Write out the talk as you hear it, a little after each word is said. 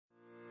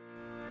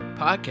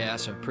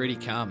Podcasts are pretty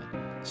common.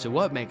 So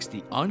what makes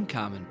the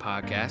Uncommon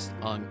Podcast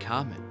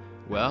uncommon?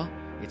 Well,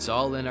 it's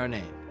all in our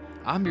name.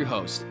 I'm your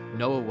host,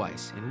 Noah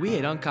Weiss, and we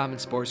at Uncommon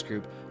Sports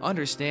Group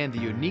understand the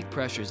unique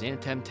pressures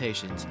and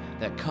temptations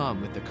that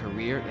come with a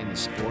career in the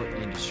sport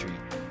industry.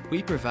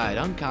 We provide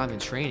uncommon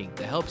training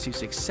that helps you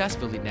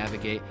successfully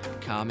navigate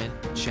common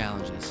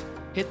challenges.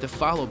 Hit the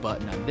follow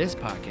button on this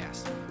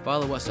podcast.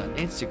 Follow us on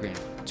Instagram,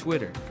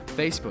 Twitter,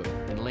 Facebook,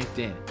 and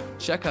LinkedIn.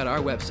 Check out our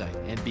website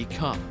and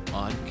become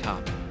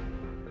uncommon.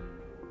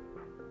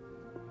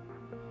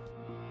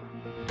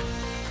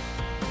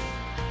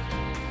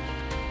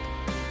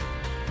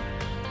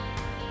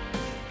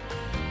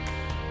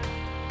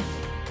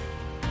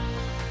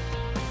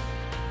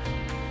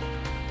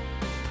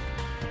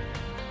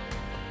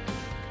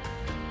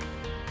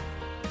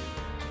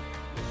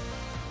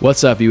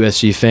 What's up,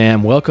 USG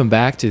fam? Welcome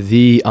back to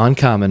the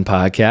Uncommon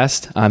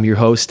Podcast. I'm your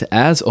host,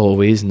 as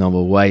always,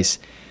 Noah Weiss.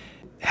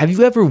 Have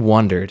you ever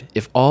wondered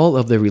if all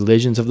of the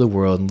religions of the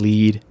world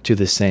lead to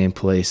the same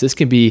place? This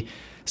can be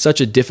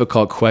such a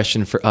difficult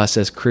question for us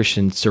as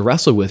Christians to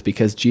wrestle with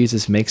because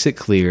Jesus makes it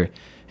clear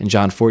in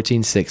John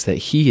 14:6 that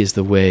he is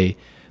the way,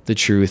 the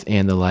truth,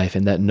 and the life,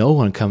 and that no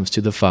one comes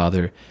to the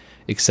Father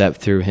except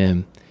through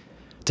him.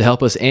 To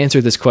help us answer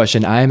this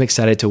question, I am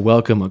excited to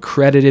welcome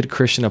accredited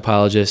Christian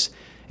apologist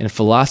and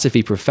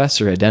philosophy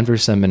professor at Denver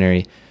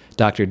Seminary,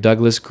 Dr.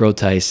 Douglas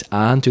Groothuis,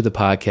 on to the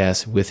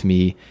podcast with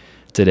me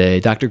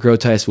today. Dr.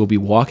 Groothuis will be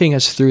walking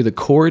us through the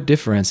core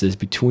differences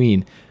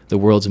between the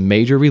world's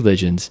major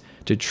religions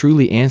to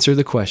truly answer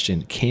the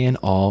question, can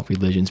all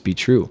religions be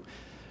true?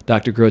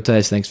 Dr.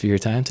 Groothuis, thanks for your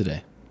time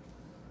today.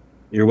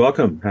 You're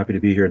welcome. Happy to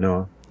be here,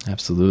 Noah.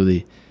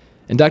 Absolutely.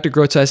 And Dr.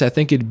 Groothuis, I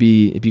think it'd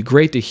be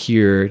great to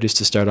hear, just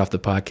to start off the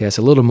podcast,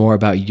 a little more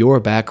about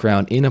your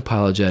background in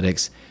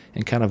apologetics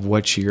and kind of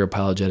what your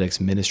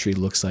apologetics ministry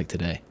looks like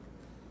today.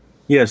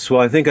 Yes, well,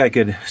 I think I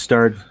could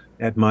start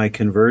at my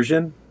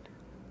conversion.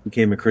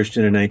 Became a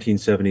Christian in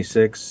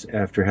 1976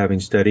 after having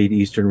studied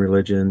Eastern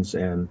religions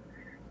and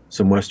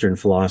some Western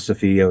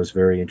philosophy. I was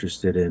very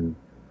interested in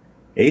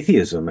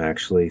atheism,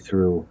 actually,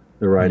 through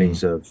the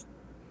writings of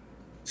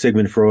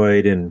Sigmund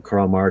Freud and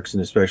Karl Marx,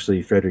 and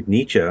especially Friedrich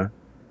Nietzsche.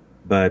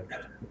 But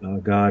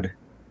God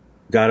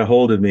got a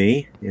hold of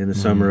me in the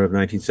summer of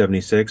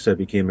 1976. I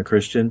became a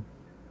Christian.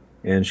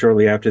 And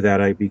shortly after that,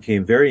 I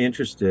became very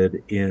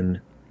interested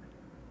in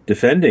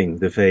defending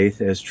the faith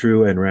as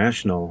true and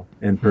rational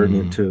and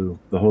pertinent to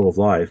the whole of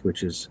life,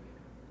 which is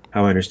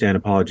how I understand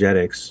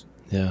apologetics.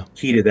 Yeah.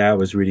 Key to that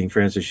was reading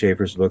Francis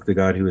Schaeffer's book, The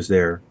God Who Was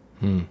There.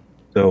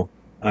 So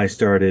I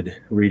started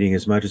reading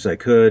as much as I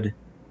could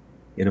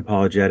in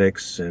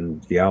apologetics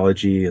and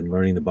theology and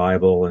learning the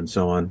Bible and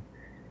so on.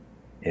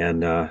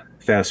 And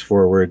fast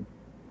forward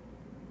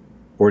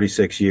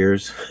 46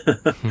 years,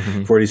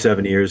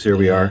 47 years, here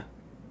we are.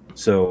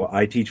 So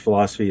I teach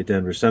philosophy at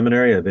Denver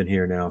Seminary. I've been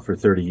here now for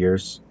 30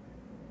 years,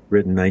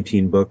 written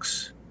 19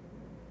 books.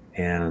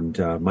 And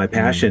my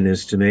passion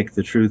is to make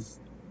the truth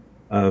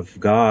of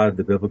God,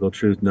 the biblical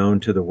truth, known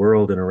to the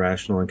world in a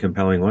rational and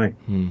compelling way.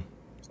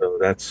 So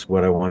that's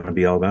what I want to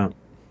be all about.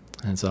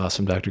 That's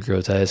awesome, Dr.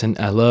 Groothuis. And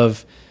I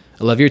love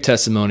your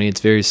testimony.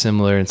 It's very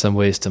similar in some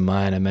ways to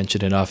mine. I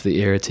mentioned it off the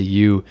air to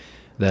you,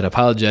 that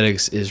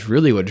apologetics is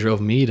really what drove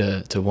me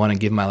to want to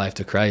give my life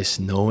to Christ,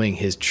 knowing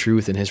his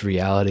truth and his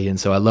reality. And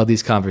so I love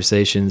these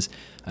conversations.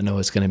 I know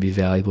it's going to be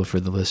valuable for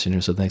the listener,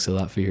 so thanks a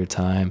lot for your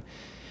time.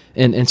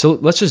 And so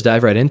let's just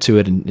dive right into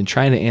it and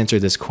trying to answer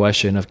this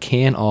question of,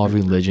 can all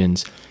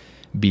religions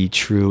be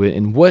true?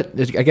 And what,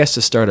 I guess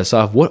to start us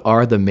off, what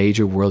are the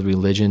major world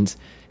religions,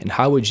 and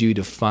how would you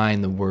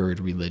define the word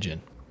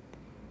religion?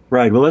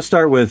 Right. Well, let's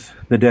start with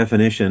the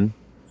definition.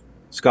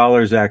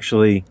 Scholars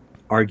actually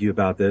argue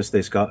about this.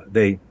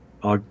 They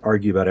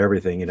argue about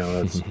everything,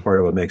 that's part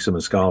of what makes them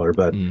a scholar.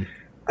 But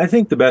I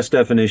think the best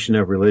definition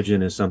of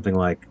religion is something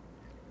like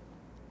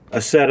a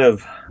set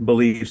of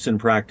beliefs and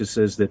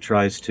practices that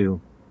tries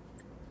to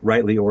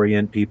rightly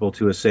orient people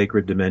to a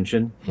sacred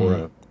dimension or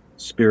a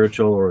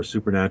spiritual or a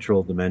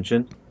supernatural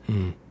dimension.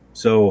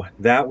 So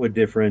that would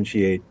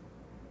differentiate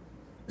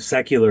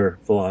secular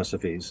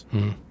philosophies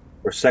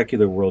or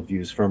secular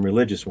worldviews from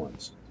religious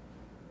ones.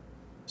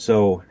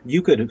 So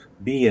you could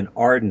be an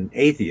ardent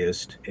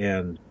atheist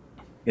and,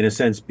 in a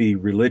sense, be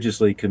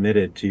religiously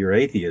committed to your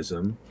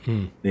atheism,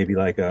 maybe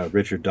like a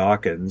Richard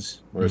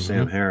Dawkins or a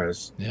Sam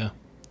Harris. Yeah.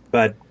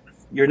 But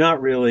you're not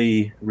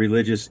really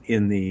religious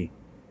in the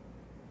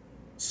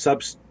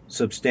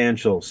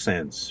substantial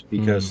sense,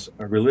 because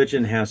a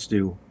religion has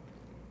to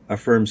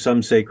affirm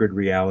some sacred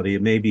reality.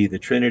 It may be the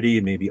Trinity,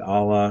 it may be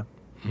Allah,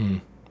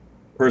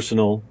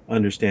 personal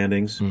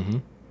understandings,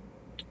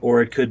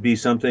 or it could be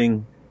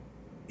something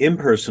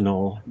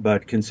impersonal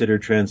but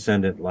considered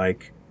transcendent,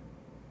 like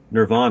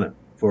nirvana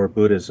for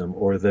Buddhism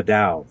or the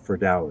Tao for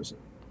Taoism,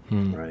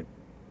 right?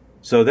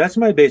 So that's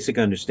my basic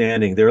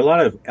understanding. There are a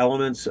lot of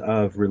elements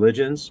of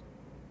religions.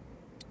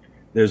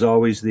 There's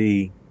always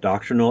the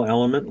doctrinal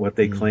element, what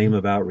they claim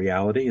about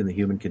reality and the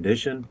human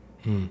condition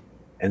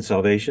and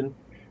salvation.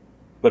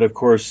 But of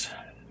course,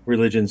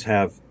 religions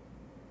have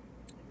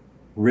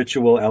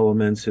ritual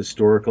elements,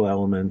 historical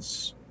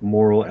elements,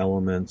 moral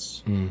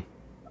elements, Mm.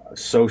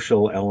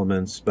 social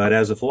elements. But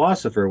as a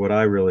philosopher, what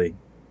I really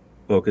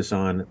focus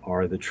on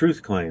are the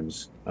truth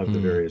claims of the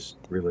Mm. various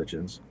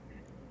religions.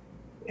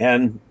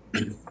 And,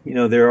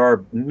 there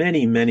are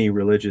many, many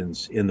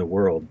religions in the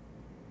world,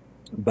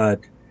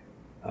 but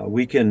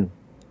we can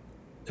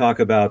talk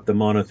about the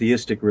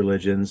monotheistic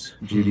religions,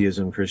 Mm.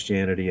 Judaism,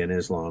 Christianity, and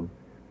Islam,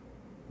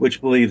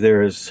 which believe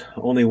there is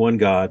only one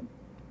God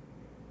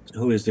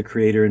who is the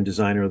creator and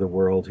designer of the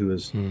world, who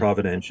is Mm.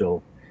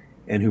 providential,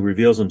 and who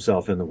reveals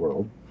himself in the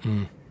world.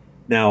 Mm.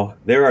 Now,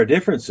 there are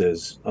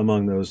differences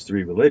among those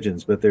three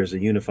religions, but there's a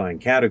unifying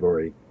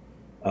category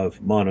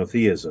of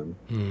monotheism.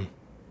 Mm.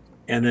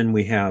 And then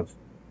we have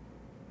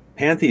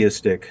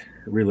pantheistic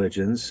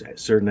religions,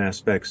 certain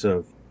aspects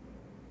of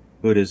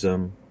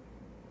Buddhism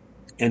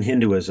and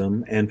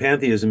Hinduism. And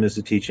pantheism is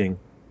the teaching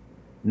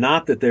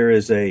not that there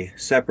is a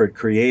separate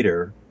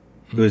creator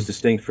who is Mm.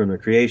 distinct from the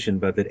creation,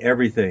 but that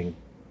everything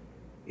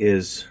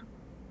is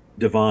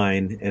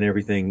divine and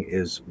everything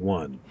is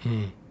one.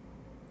 Mm.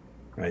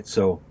 Right?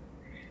 So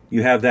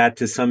you have that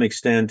to some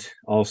extent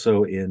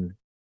also in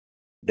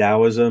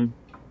Taoism,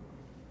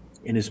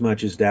 in as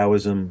much as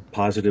Taoism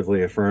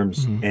positively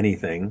affirms Mm.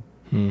 anything.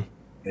 Mm.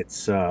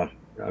 It's a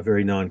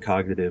very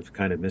non-cognitive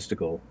kind of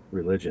mystical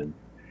religion.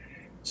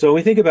 So when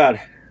we think about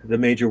the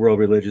major world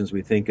religions,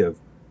 we think of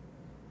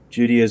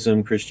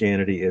Judaism,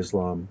 Christianity,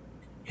 Islam,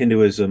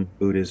 Hinduism,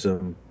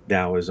 Buddhism,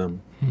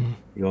 Taoism. Mm.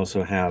 You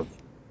also have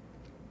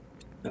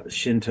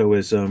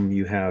Shintoism,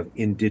 you have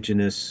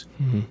indigenous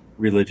Mm.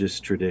 religious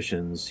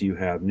traditions, you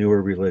have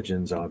newer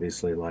religions,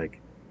 obviously, like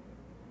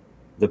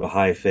the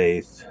Baha'i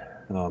faith,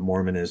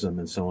 Mormonism,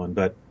 and so on.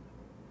 But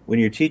when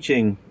you're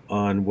teaching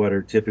on what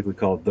are typically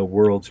called the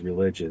world's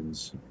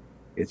religions,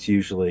 it's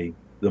usually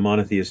the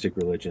monotheistic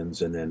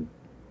religions and then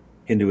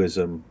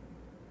Hinduism,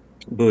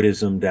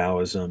 Buddhism,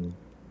 Taoism.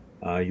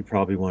 You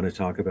probably want to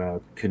talk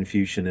about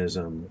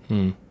Confucianism.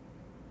 Mm.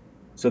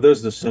 So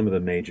those are some of the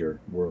major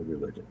world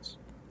religions.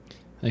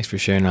 Thanks for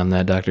sharing on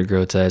that, Dr.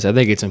 Grotes. I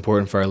think it's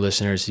important for our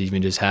listeners to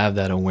even just have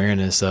that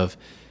awareness of,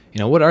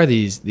 what are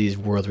these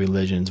world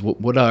religions?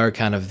 What are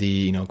kind of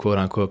the, quote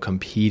unquote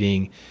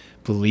competing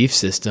belief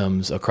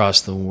systems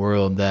across the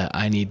world that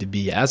I need to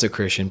be, as a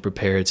Christian,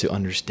 prepared to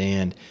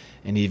understand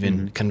and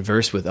even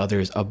converse with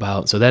others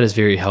about. So that is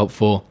very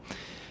helpful.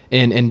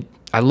 And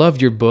I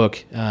loved your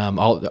book.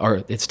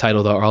 It's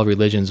titled "Are All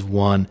Religions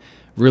One?"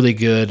 Really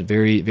good,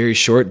 very very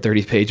short,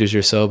 30 pages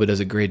or so, but does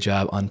a great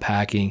job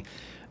unpacking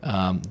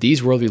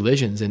these world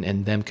religions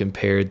and them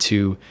compared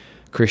to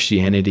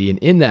Christianity. And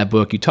in that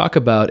book, you talk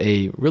about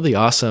a really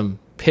awesome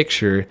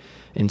picture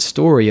and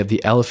story of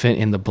the elephant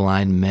and the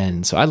blind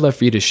men. So I'd love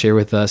for you to share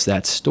with us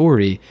that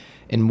story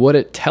and what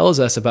it tells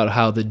us about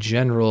how the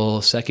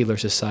general secular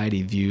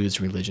society views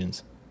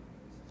religions.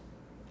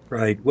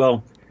 Right.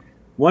 Well,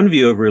 one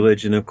view of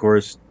religion, of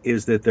course,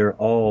 is that they're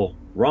all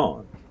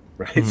wrong,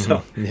 right?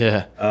 So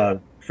Yeah.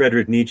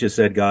 Friedrich Nietzsche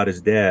said God is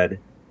dead.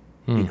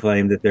 He Hmm.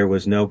 claimed that there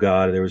was no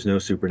God, there was no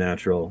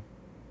supernatural,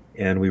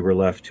 and we were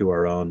left to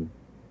our own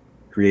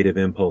creative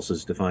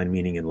impulses to find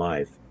meaning in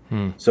life.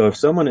 Hmm. So if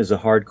someone is a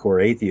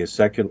hardcore atheist,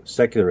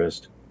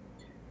 secularist,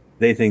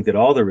 they think that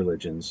all the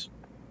religions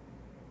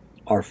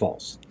are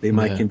false. They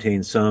might Yeah.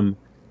 contain some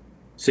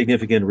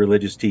significant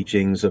religious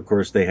teachings. Of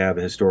course, they have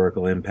a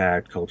historical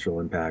impact, cultural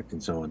impact,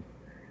 and so on.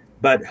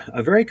 But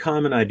a very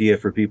common idea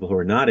for people who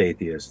are not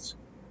atheists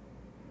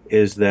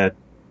is that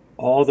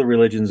all the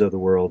religions of the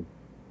world,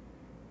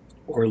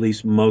 or at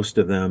least most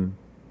of them,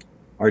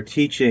 are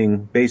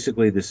teaching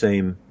basically the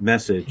same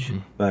message,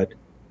 but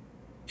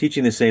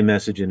teaching the same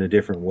message in a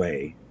different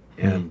way.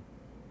 And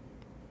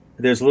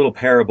there's a little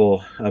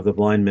parable of the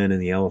blind men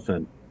and the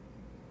elephant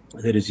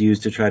that is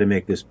used to try to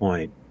make this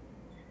point.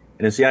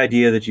 And it's the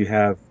idea that you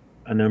have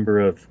a number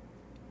of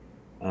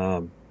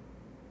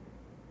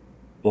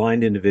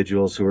blind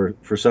individuals who are,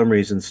 for some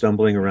reason,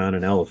 stumbling around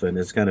an elephant.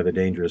 It's kind of a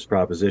dangerous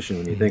proposition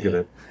when you think of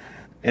it.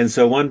 And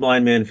so one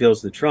blind man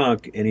feels the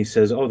trunk and he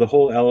says, oh, the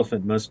whole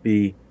elephant must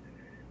be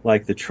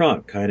like the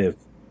trunk, kind of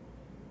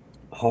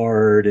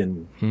hard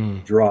and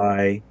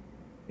dry.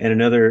 And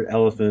another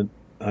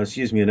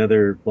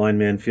another blind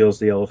man feels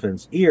the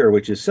elephant's ear,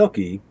 which is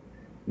silky.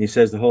 And he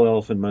says the whole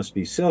elephant must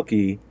be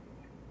silky.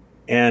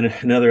 And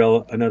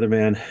another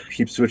man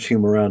keeps switching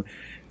him around,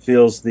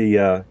 feels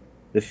the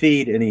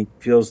feet, and he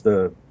feels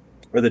the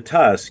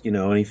tusk,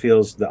 and he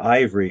feels the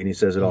ivory, and he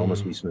says it all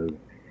must be smooth.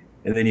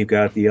 And then you've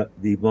got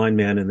the blind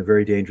man in the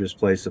very dangerous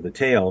place of the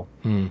tail,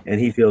 and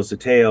he feels the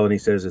tail, and he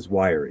says it's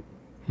wiry.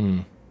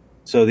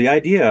 So the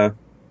idea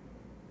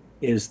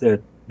is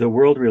that the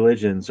world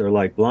religions are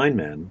like blind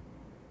men,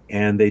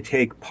 and they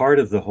take part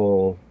of the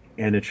whole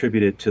and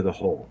attribute it to the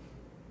whole.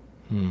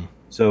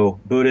 So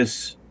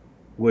Buddhists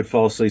would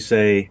falsely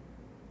say,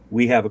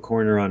 we have a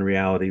corner on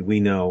reality, we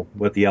know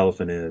what the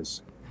elephant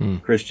is.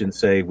 Christians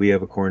say, we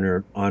have a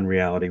corner on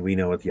reality, we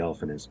know what the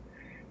elephant is.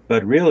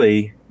 But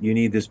really, you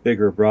need this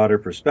bigger, broader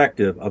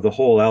perspective of the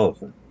whole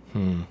elephant.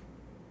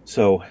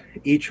 So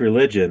each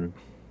religion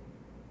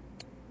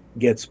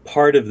gets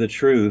part of the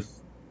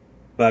truth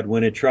But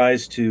when it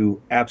tries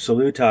to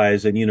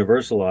absolutize and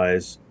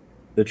universalize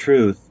the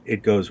truth,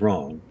 it goes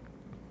wrong.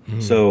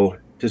 Mm. So,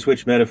 to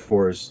switch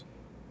metaphors,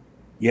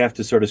 you have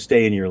to sort of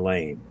stay in your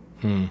lane.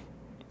 Mm.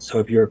 So,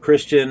 if you're a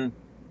Christian,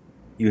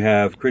 you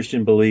have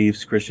Christian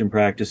beliefs, Christian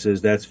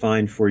practices, that's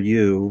fine for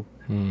you.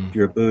 Mm. If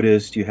you're a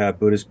Buddhist, you have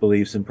Buddhist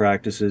beliefs and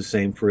practices,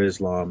 same for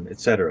Islam,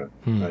 etc.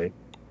 Mm. Right?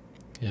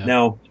 Yeah.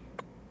 Now,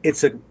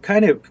 it's a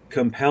kind of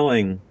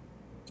compelling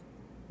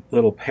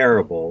little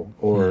parable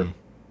or Mm.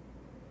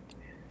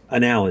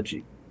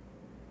 analogy.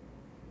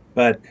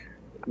 But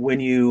when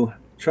you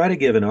try to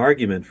give an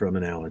argument from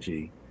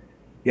analogy,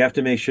 you have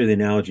to make sure the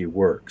analogy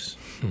works.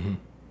 Mm-hmm.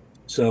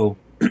 So,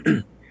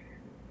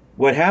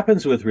 what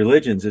happens with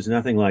religions is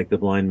nothing like the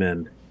blind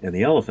man and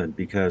the elephant,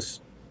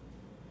 because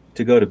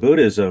to go to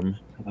Buddhism,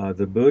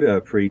 the Buddha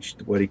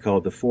preached what he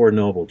called the Four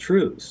Noble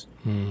Truths.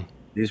 Mm.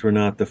 These were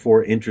not the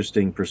four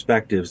interesting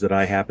perspectives that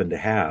I happen to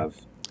have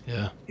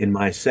Yeah. in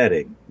my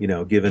setting,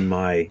 given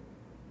my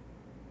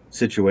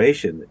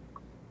situation.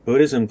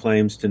 Buddhism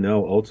claims to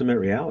know ultimate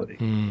reality,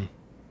 Mm.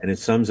 and it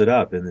sums it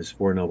up in this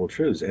Four Noble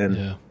Truths. And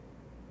Yeah.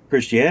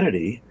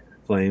 Christianity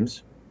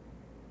claims,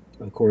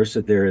 of course,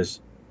 that there is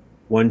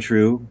one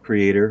true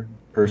creator,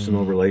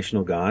 personal, Mm.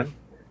 relational God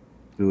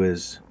who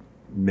has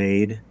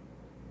made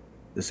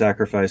the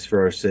sacrifice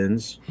for our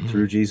sins Mm.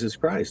 through Jesus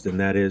Christ. And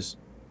that is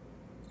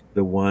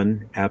the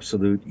one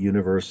absolute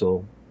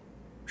universal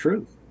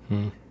truth.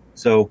 Mm.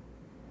 So,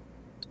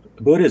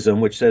 Buddhism,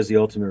 which says the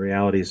ultimate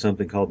reality is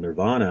something called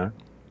nirvana,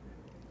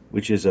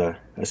 which is a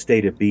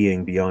state of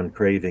being beyond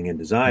craving and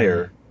Mm.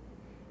 desire,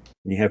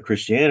 and you have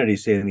Christianity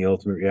saying the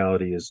ultimate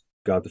reality is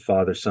God the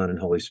Father, Son, and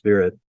Holy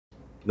Spirit.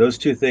 Those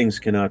two things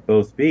cannot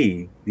both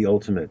be the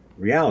ultimate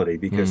reality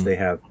because Mm. they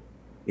have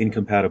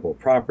incompatible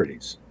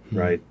properties, Mm.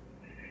 right?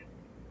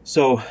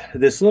 So,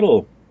 this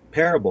little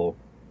parable,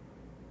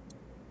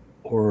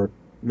 or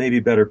maybe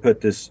better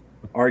put, this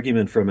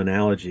argument from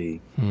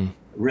analogy, Mm.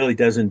 really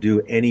doesn't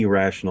do any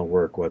rational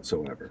work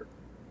whatsoever.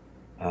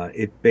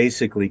 It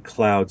basically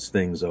clouds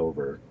things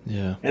over.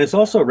 Yeah. And it's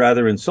also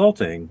rather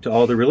insulting to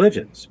all the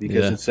religions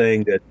because Yeah. it's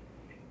saying that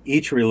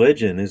each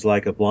religion is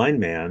like a blind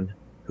man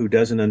who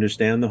doesn't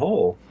understand the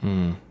whole,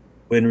 Mm.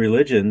 when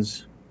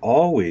religions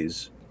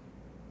always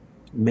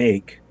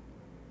make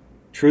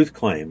truth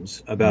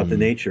claims about the Mm.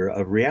 nature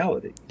of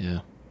reality. Yeah.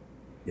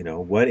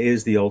 What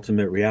is the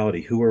ultimate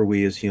reality? Who are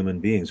we as human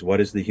beings? What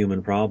is the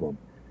human problem?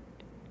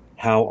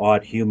 How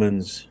ought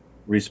humans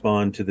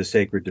respond to the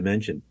sacred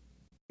dimension?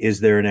 Is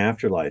there an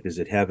afterlife? Is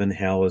it heaven,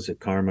 hell? Is it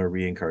karma,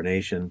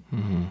 reincarnation?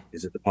 Mm.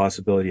 Is it the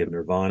possibility of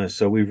nirvana?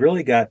 So we've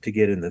really got to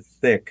get in the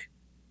thick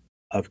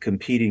of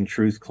competing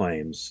truth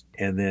claims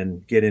and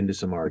then get into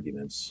some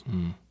arguments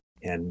Mm.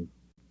 and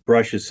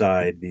brush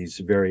aside these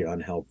very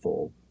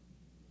unhelpful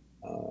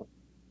uh,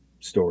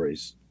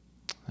 stories,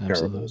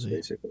 parables, Absolutely.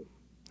 basically.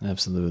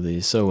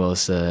 Absolutely. So well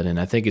said. And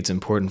I think it's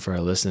important for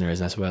our listeners.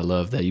 That's why I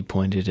love that you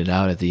pointed it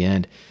out at the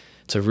end,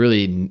 to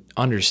really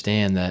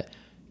understand that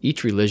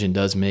each religion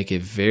does make a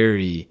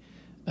very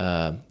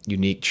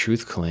unique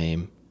truth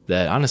claim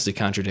that honestly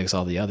contradicts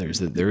all the others.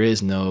 That there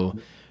is no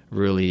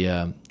really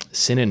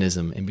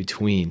synonym in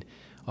between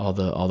all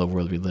the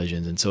world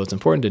religions, and so it's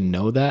important to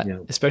know that, Yeah.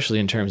 especially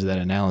in terms of that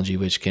analogy,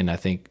 which can, I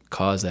think,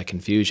 cause that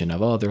confusion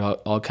of, oh, they're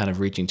all kind of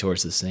reaching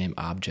towards the same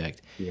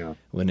object, Yeah.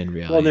 when in Well, and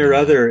reality there they're are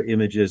not. other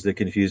images that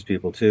confuse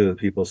people too.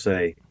 People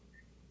say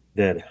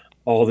that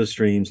all the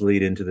streams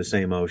lead into the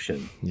same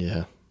ocean.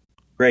 Yeah.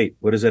 Great.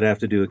 What does that have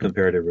to do with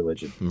comparative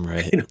religion?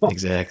 Right. You know,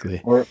 Exactly.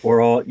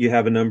 or all you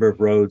have a number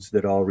of roads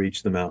that all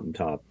reach the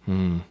mountaintop.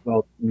 Hmm.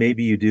 Well,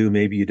 maybe you do,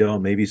 maybe you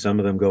don't. Maybe some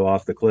of them go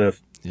off the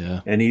cliff.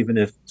 Yeah. And even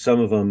if some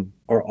of them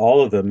or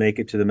all of them make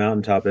it to the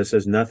mountaintop, that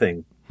says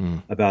nothing Hmm.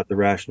 about the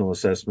rational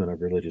assessment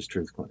of religious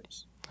truth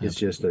claims. It's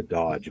just Absolutely. a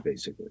dodge,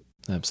 basically.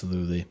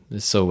 Absolutely.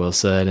 It's so well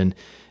said. And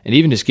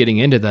even just getting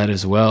into that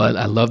as well,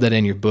 I love that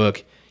in your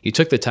book, you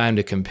took the time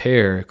to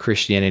compare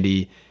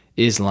Christianity,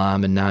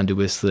 Islam, and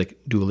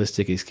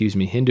dualistic,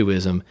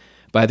 Hinduism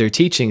by their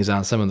teachings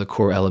on some of the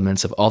core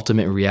elements of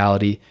ultimate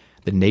reality,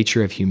 the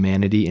nature of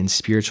humanity, and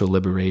spiritual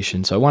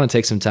liberation. So I want to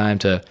take some time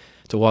to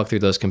walk through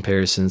those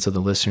comparisons so the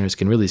listeners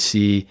can really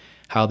see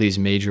how these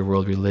major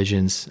world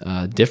religions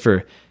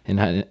differ, and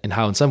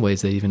how in some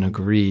ways they even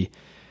agree.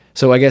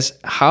 So I guess,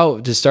 how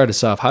to start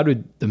us off, how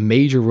do the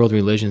major world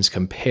religions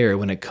compare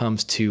when it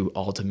comes to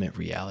ultimate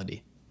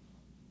reality?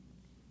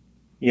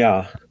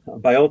 Yeah.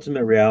 By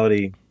ultimate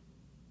reality,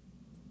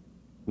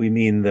 we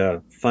mean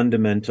the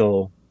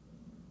fundamental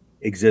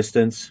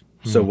existence.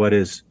 So, Hmm. what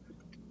is,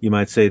 you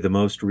might say, the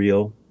most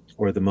real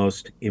or the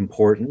most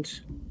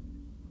important?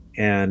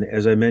 And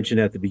as I mentioned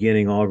at the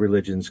beginning, all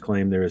religions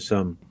claim there is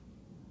some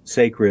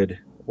sacred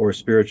or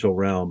spiritual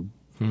realm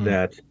Hmm.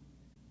 that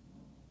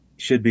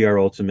should be our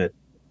ultimate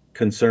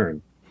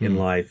concern in Hmm.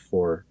 life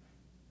for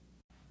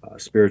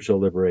spiritual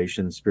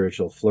liberation,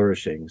 spiritual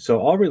flourishing. So,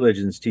 all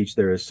religions teach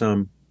there is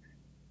some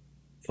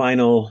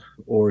final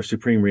or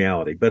supreme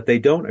reality, but they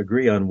don't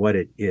agree on what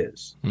it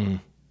is. Hmm.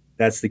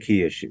 That's the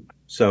key issue.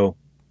 So,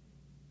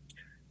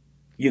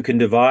 you can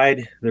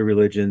divide the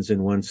religions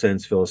in one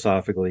sense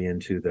philosophically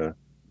into the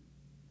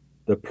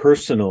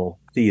personal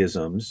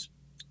theisms,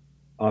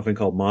 often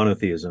called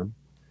monotheism.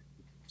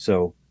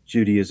 So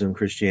Judaism,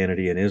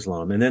 Christianity, and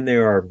Islam. And then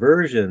there are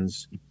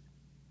versions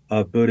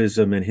of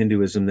Buddhism and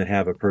Hinduism that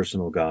have a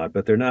personal God,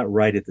 but they're not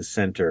right at the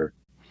center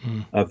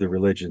of the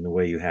religion the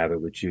way you have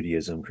it with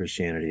Judaism,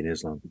 Christianity, and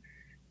Islam.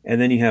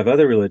 And then you have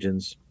other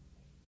religions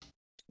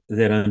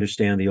that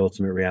understand the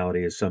ultimate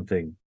reality as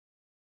something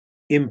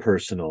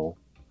impersonal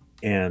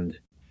and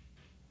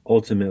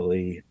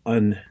ultimately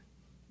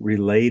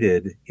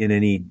unrelated in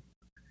any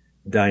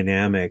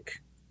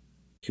dynamic,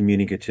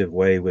 communicative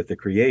way with the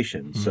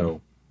creation.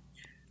 So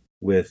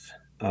with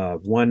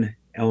one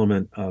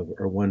element of,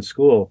 or one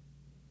school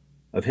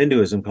of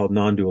Hinduism called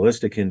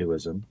non-dualistic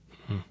Hinduism,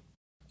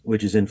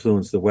 which has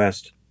influenced the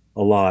West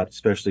a lot,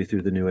 especially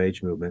through the New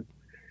Age movement,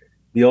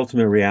 the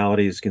ultimate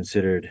reality is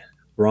considered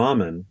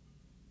Brahman,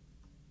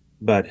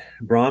 but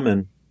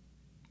Brahman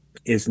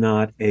is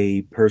not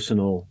a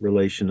personal,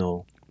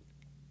 relational,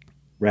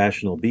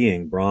 rational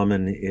being.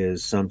 Brahman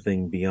is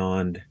something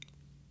beyond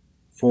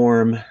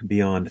form,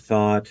 beyond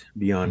thought,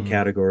 beyond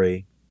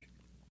category,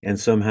 and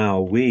somehow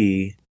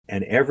we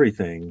and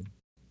everything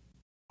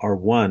are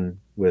one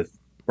with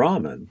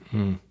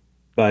Brahman.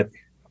 But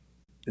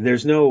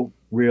there's no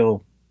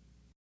real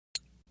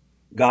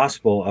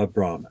gospel of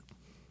Brahman.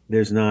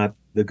 There's not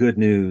the good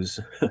news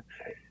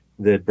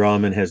that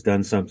Brahman has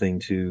done something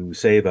to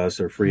save us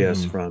or free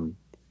us from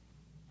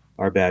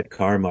our bad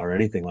karma or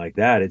anything like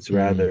that. It's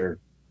rather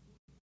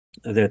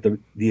that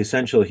the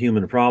essential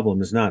human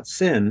problem is not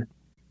sin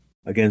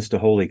against a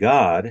holy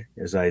God,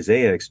 as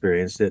Isaiah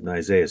experienced it in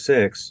Isaiah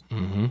 6,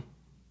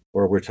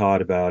 or we're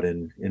taught about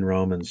in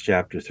Romans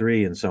chapter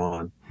 3 and so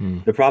on.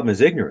 The problem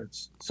is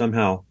ignorance.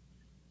 Somehow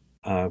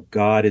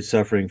God is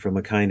suffering from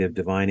a kind of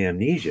divine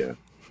amnesia.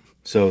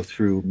 So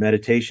through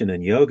meditation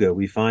and yoga,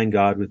 we find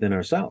God within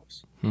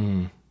ourselves.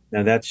 Now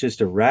that's just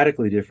a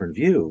radically different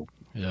view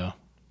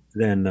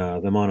than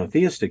the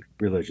monotheistic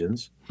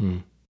religions,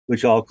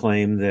 which all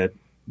claim that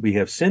we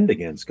have sinned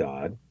against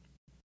God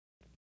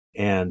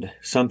and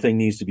something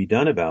needs to be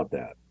done about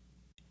that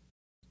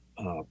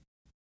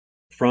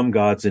from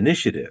God's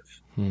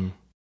initiative.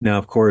 Now,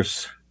 of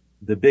course,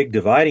 the big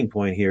dividing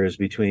point here is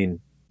between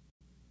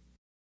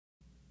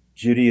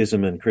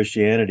Judaism and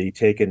Christianity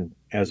taken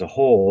as a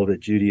whole,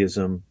 that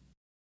Judaism,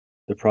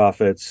 the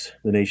prophets,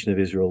 the nation of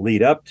Israel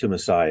lead up to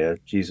Messiah,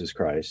 Jesus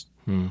Christ.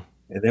 And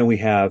then we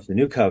have the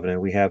new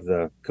covenant, we have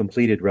the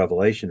completed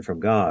revelation from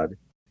God.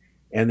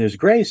 And there's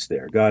grace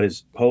there. God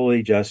is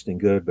holy, just, and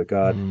good, but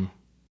God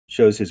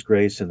shows his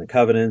grace in the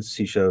covenants.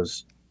 He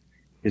shows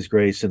his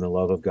grace in the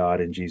love of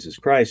God in Jesus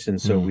Christ.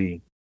 And so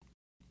we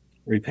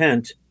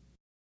repent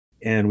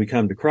and we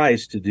come to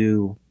Christ to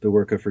do the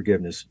work of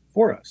forgiveness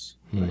for us.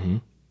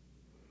 Right?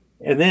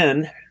 And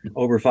then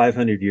over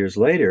 500 years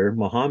later,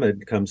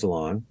 Muhammad comes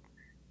along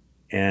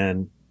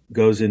and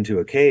goes into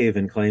a cave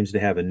and claims to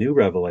have a new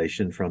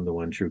revelation from the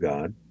one true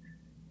God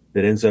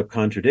that ends up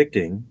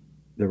contradicting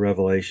the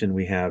revelation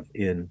we have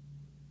in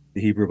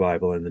the Hebrew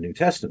Bible and the New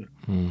Testament.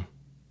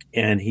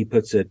 And he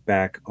puts it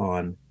back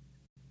on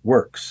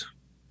works,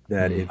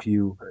 that if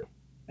you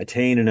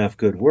attain enough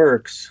good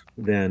works,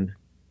 then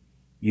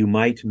you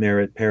might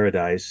merit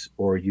paradise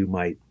or you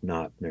might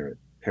not merit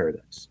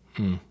paradise.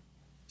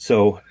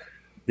 So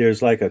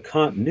there's like a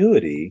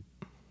continuity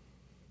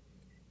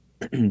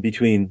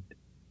between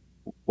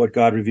what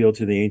God revealed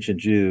to the ancient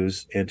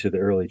Jews and to the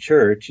early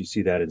church. You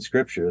see that in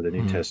Scripture. The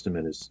New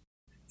Testament is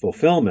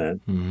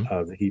fulfillment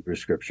of the Hebrew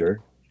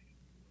Scripture.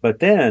 But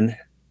then,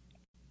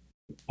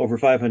 over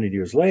 500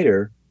 years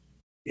later,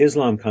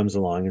 Islam comes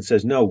along and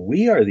says, no,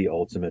 we are the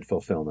ultimate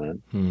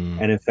fulfillment.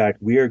 And in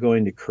fact, we are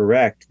going to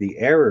correct the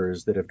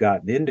errors that have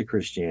gotten into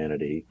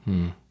Christianity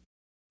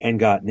and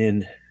gotten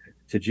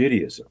into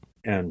Judaism.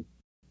 And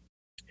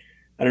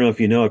I don't know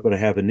if you know it, but I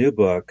have a new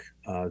book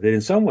that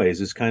in some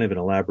ways is kind of an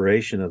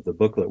elaboration of the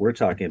booklet we're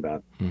talking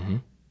about,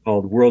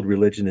 called World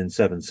Religion in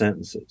 7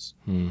 Sentences.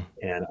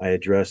 And I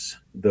address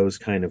those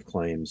kind of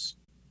claims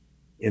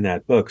in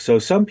that book. So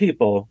some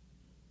people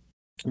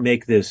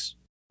make this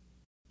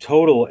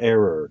total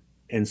error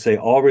and say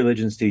all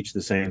religions teach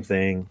the same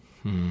thing,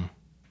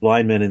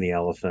 Blind Men and the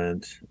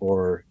Elephant,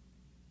 or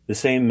the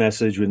same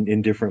message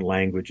in different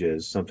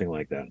languages, something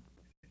like that.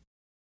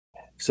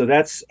 So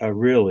that's a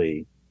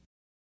really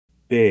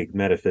big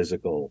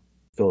metaphysical,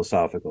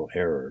 philosophical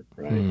error,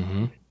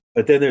 right?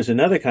 But then there's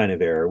another kind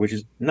of error, which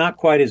is not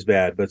quite as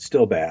bad, but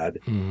still bad.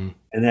 And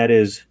that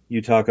is,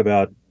 you talk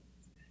about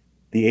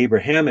the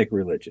Abrahamic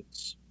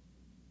religions.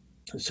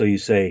 So you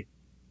say,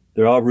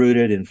 they're all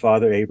rooted in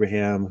Father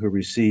Abraham, who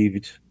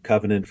received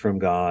covenant from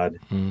God.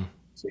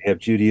 So you have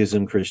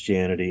Judaism,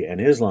 Christianity, and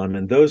Islam.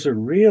 And those are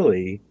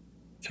really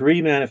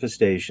 3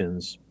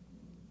 manifestations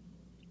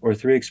or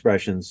 3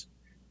 expressions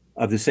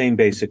of the same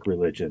basic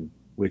religion,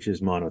 which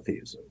is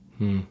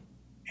monotheism.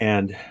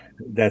 And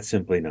that's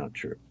simply not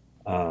true.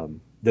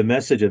 The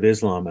message of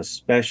Islam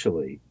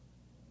especially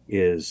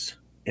is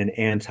an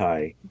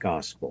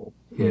anti-gospel.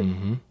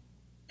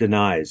 It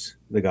denies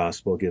the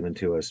gospel given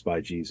to us by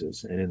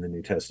Jesus and in the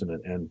New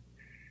Testament. And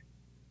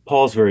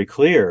Paul's very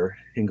clear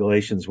in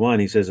Galatians 1.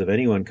 He says, if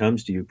anyone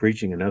comes to you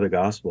preaching another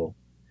gospel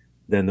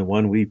than the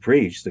one we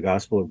preach, the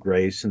gospel of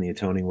grace and the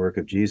atoning work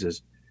of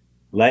Jesus,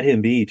 let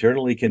him be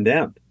eternally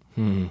condemned.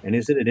 And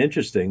isn't it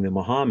interesting that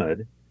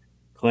Muhammad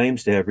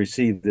claims to have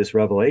received this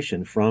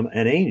revelation from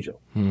an angel?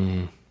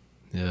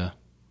 Yeah.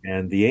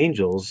 And the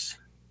angel's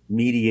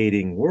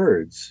mediating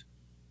words,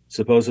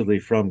 supposedly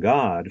from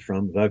God,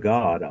 from the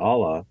God,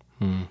 Allah,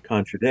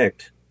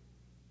 contradict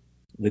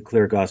the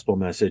clear gospel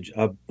message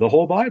of the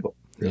whole Bible.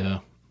 Yeah.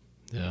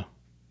 Yeah.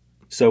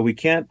 So we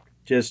can't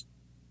just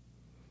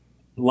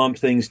lump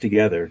things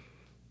together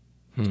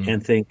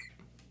and think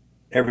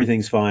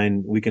everything's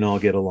fine, we can all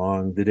get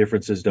along, the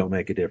differences don't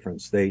make a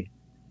difference. They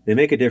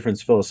make a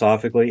difference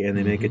philosophically, and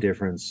they make a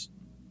difference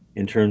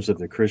in terms of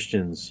the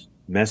Christian's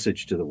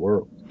message to the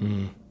world.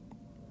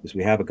 Because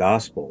we have a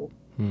gospel.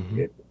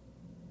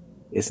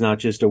 It's not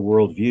just a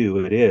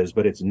worldview, it is,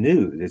 but it's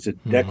new. It's a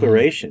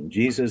declaration.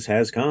 Jesus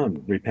has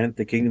come. Repent,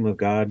 the kingdom of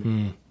God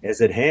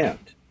is at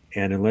hand.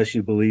 And unless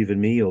you believe in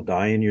me, you'll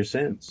die in your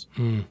sins.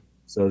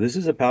 So this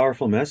is a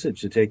powerful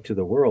message to take to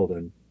the world.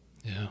 And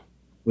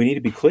we need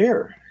to be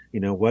clear,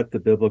 what the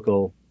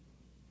biblical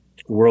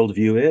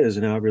worldview is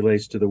and how it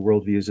relates to the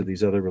worldviews of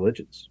these other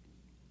religions.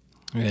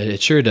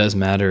 It sure does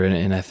matter.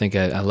 And I think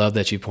I love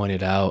that you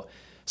pointed out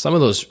some of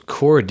those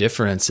core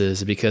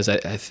differences, because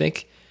I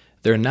think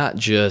they're not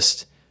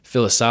just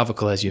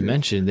philosophical, as you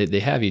mentioned, they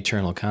have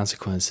eternal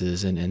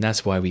consequences. And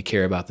that's why we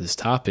care about this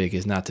topic,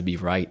 is not to be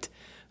right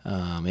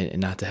and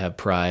not to have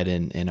pride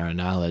in our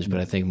knowledge. But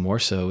I think more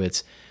so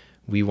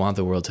we want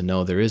the world to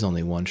know there is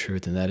only one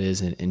truth, and that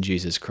is in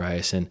Jesus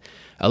Christ. And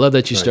I love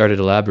that you started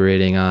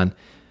elaborating on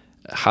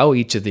how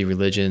each of the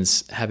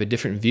religions have a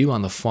different view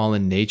on the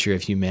fallen nature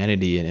of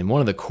humanity. And one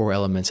of the core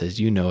elements, as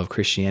you know, of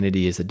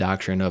Christianity is the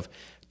doctrine of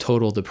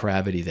total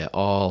depravity, that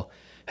all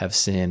have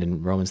sinned.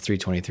 And Romans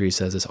 3:23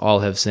 says this, all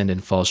have sinned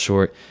and fall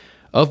short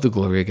of the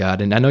glory of God.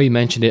 And I know you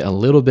mentioned it a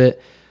little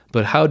bit,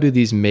 but how do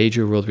these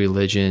major world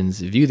religions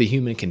view the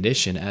human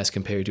condition as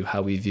compared to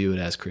how we view it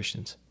as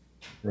Christians?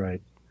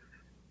 Right.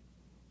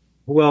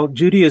 Well,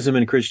 Judaism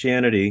and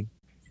Christianity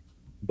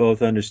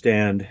both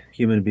understand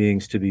human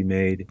beings to be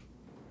made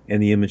in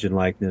the image and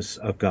likeness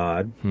of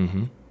God,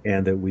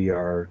 and that we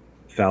are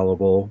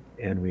fallible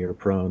and we are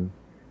prone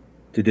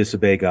to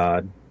disobey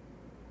God,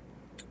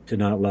 to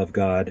not love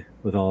God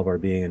with all of our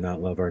being and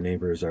not love our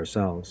neighbor as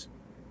ourselves.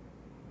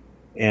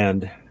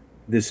 And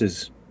this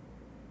is,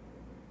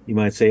 you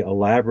might say,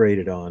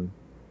 elaborated on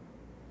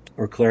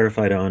or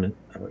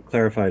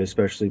clarified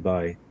especially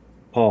by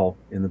Paul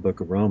in the book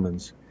of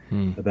Romans,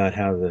 about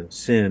how the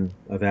sin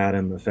of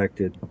Adam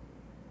affected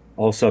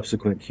all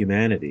subsequent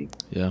humanity.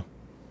 Yeah.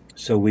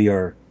 So we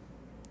are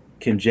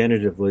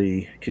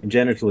congenitally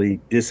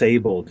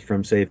disabled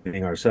from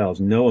saving ourselves.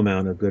 No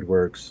amount of good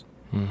works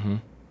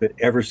could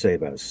ever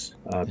save us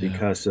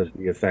because of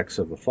the effects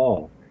of the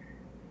fall.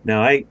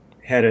 Now, I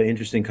had an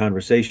interesting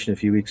conversation a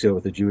few weeks ago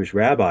with a Jewish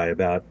rabbi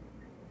about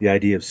the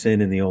idea of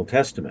sin in the Old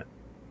Testament.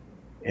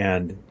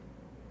 And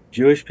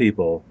Jewish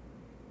people,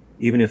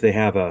 even if they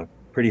have a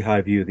pretty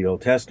high view of the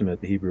Old Testament,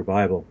 the Hebrew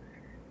Bible,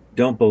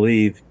 don't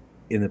believe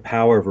in the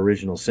power of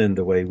original sin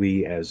the way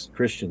we as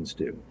Christians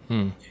do.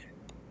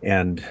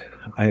 And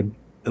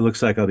it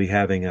looks like I'll be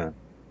having a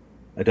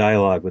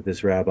dialogue with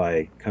this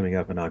rabbi coming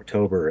up in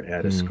October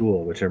at a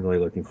school, which I'm really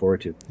looking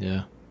forward to.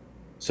 Yeah.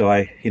 So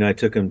I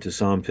took him to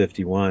Psalm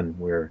 51,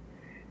 where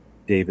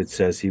David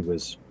says he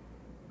was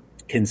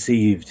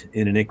conceived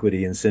in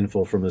iniquity and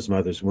sinful from his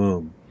mother's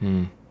womb.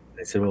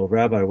 I said, well,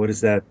 Rabbi, what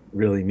does that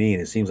really mean?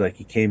 It seems like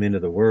he came into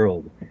the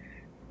world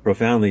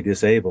profoundly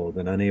disabled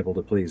and unable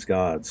to please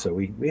God. So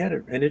we had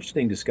an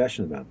interesting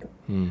discussion about that.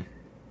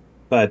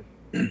 But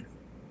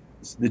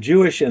the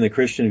Jewish and the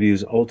Christian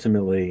views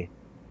ultimately,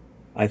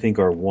 I think,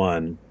 are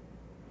one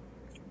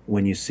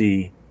when you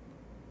see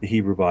the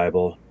Hebrew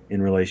Bible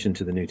in relation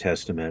to the New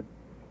Testament.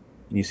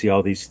 And you see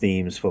all these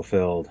themes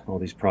fulfilled, all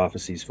these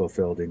prophecies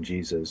fulfilled in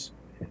Jesus.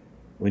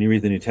 When you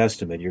read the New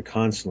Testament, you're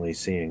constantly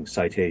seeing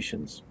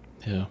citations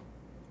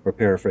or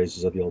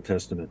paraphrases of the Old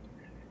Testament.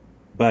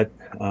 But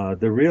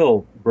the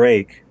real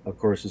break, of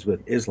course, is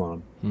with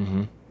Islam,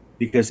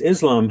 because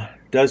Islam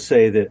does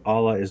say that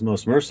Allah is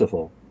most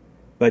merciful,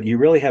 but you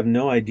really have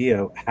no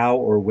idea how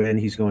or when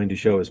he's going to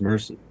show his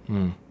mercy.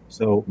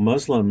 So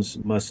Muslims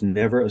must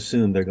never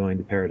assume they're going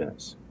to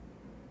paradise,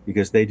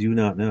 because they do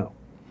not know.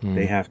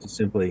 They have to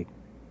simply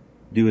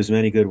do as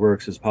many good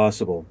works as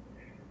possible.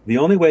 The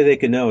only way they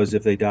can know is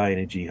if they die in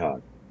a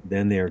jihad.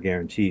 Then they are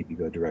guaranteed to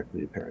go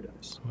directly to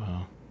paradise.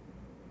 Wow.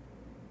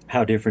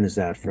 How different is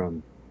that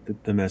from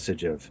the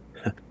message of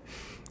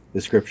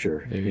the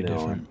scripture? Very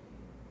different.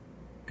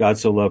 God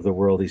so loved the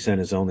world, he sent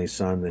his only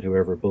son, that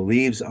whoever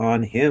believes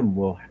on him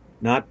will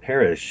not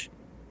perish,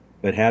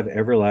 but have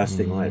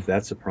everlasting life.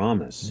 That's a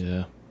promise.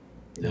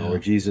 Where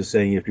Jesus is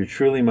saying, if you're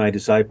truly my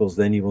disciples,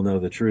 then you will know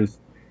the truth,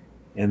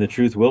 and the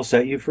truth will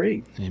set you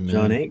free. Amen.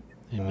 John 8.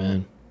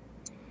 Amen.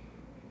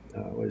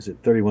 What is it?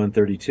 31,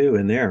 32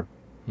 in there.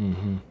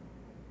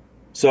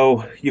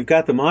 So you've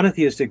got the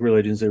monotheistic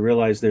religions that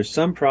realize there's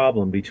some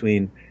problem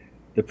between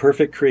the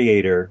perfect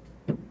creator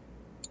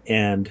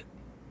and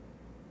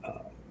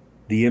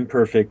the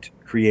imperfect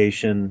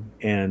creation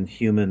and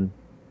human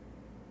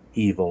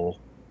evil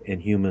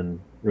and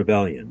human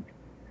rebellion.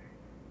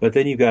 But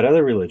then you've got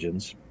other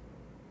religions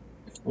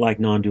like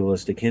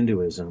non-dualistic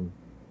Hinduism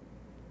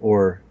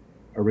or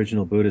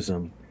original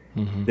Buddhism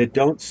Mm-hmm. that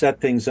don't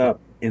set things up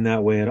in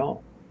that way at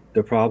all.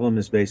 The problem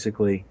is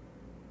basically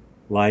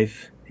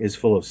life is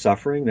full of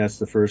suffering. That's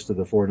the first of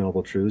the Four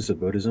Noble Truths of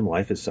Buddhism.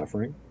 Life is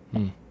suffering.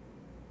 Mm.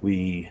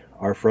 We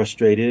are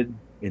frustrated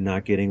in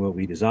not getting what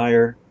we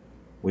desire.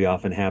 We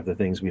often have the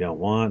things we don't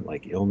want,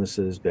 like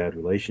illnesses, bad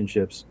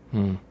relationships.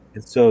 Mm.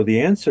 And so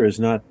the answer is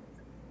not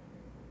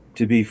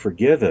to be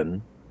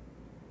forgiven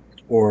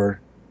or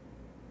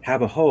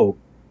have a hope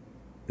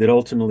that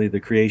ultimately the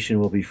creation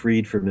will be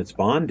freed from its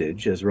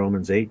bondage, as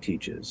Romans 8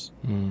 teaches,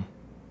 Mm.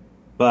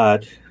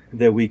 but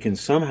that we can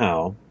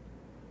somehow,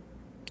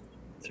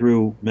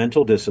 through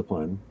mental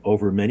discipline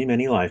over many,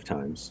 many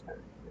lifetimes,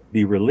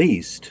 be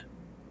released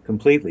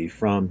completely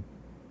from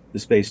the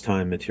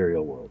space-time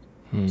material world.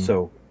 Mm.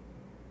 So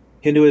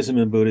Hinduism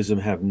and Buddhism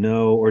have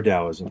no, or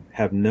Taoism,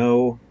 have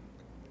no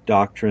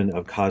doctrine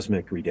of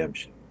cosmic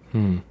redemption,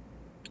 Mm.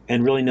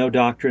 and really no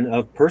doctrine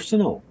of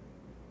personal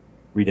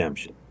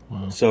redemption.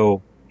 Wow.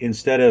 So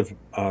instead of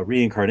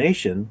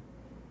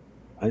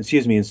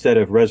instead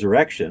of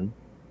resurrection,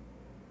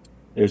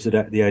 there's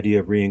the idea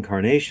of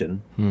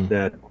reincarnation, Mm.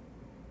 that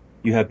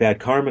you have bad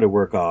karma to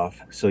work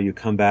off. So you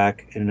come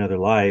back in another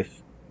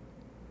life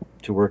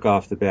to work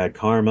off the bad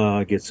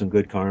karma, get some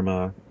good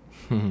karma.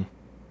 Mm.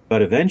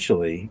 But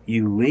eventually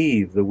you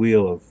leave the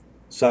wheel of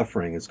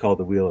suffering. It's called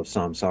the wheel of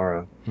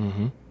samsara,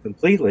 Mm-hmm.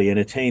 completely, and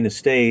attain a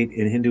state.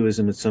 In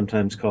Hinduism, it's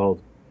sometimes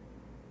called,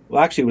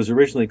 well, actually, it was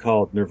originally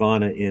called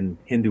nirvana in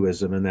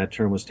Hinduism, and that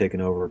term was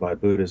taken over by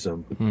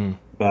Buddhism. Mm.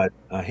 But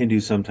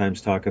Hindus sometimes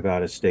talk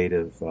about a state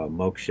of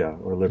moksha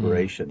or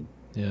liberation.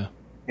 Yeah.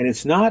 And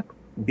it's not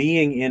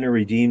being in a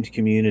redeemed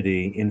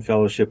community in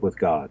fellowship with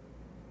God.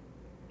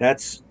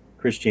 That's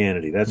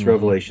Christianity. That's Mhm.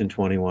 Revelation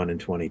 21 and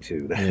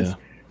 22. That's Yeah.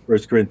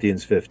 1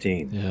 Corinthians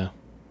 15. Yeah.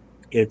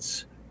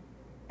 It's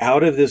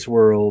out of this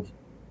world,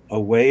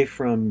 away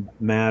from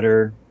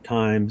matter,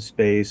 time,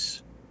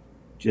 space,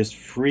 just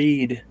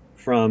freed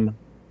from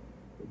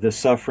the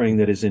suffering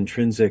that is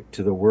intrinsic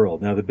to the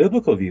world. Now, the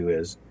biblical view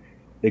is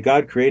that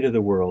God created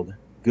the world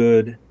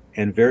good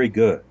and very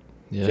good,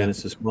 Yeah.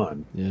 Genesis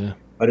 1, Yeah.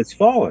 but it's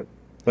fallen.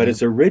 But Yeah.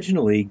 it's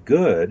originally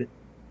good,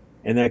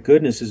 and that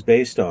goodness is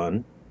based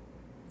on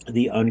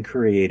the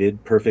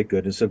uncreated, perfect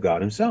goodness of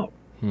God Himself.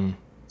 Mm.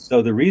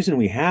 So the reason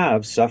we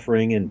have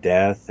suffering and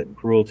death and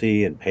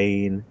cruelty and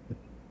pain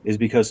is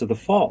because of the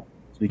fall.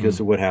 It's because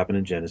of what happened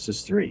in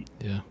Genesis 3.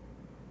 Yeah.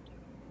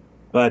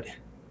 But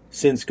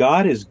since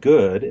God is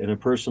good and a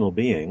personal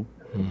being,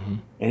 Mm-hmm.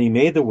 and He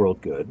made the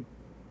world good,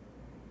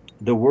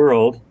 the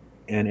world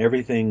and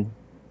everything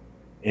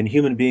and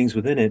human beings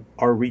within it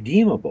are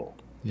redeemable.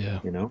 Yeah.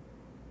 You know,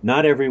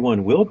 not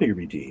everyone will be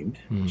redeemed.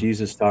 Mm.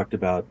 Jesus talked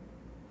about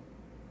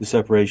the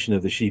separation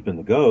of the sheep and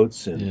the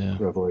goats in Yeah.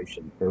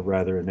 Revelation, or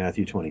rather in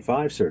Matthew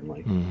 25,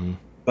 certainly. Mm-hmm.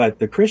 But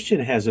the Christian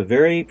has a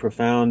very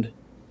profound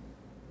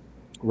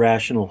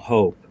rational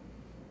hope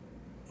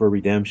for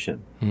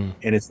redemption. Mm.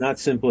 And it's not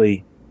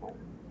simply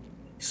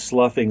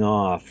sloughing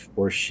off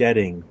or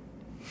shedding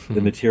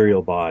the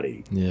material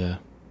body, Yeah.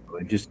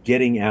 and just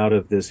getting out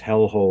of this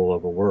hellhole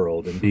of a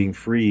world and being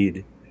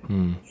freed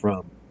Mm.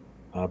 from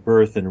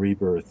birth and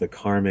rebirth, the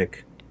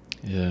karmic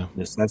Yeah.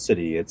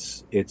 necessity.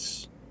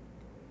 It's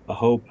a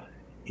hope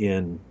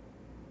in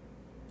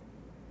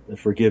the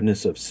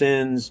forgiveness of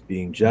sins,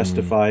 being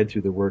justified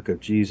through the work of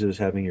Jesus,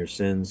 having your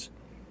sins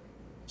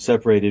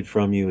separated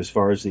from you as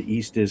far as the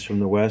east is from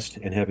the west,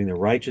 and having the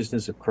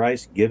righteousness of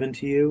Christ given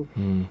to you,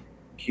 Mm.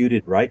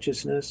 imputed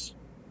righteousness.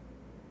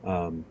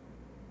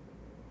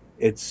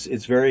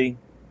 It's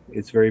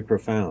very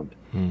profound.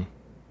 Mm.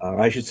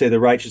 I should say the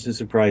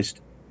righteousness of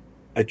Christ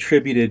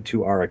attributed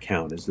to our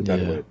account is the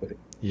better Yeah. way to put it.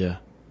 Yeah.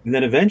 And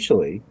then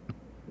eventually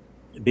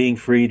being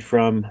freed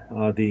from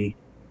the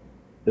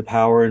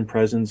power and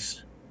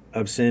presence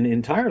of sin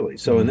entirely.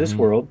 So in this Mhm.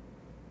 world,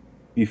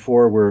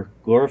 before we're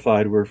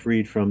glorified, we're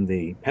freed from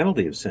the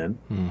penalty of sin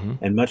Mm-hmm.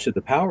 and much of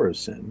the power of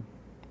sin.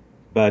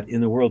 But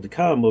in the world to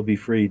come, we'll be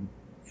freed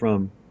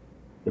from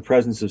the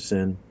presence of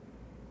sin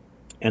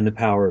and the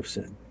power of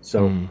sin.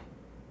 So Mm.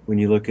 when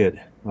you look at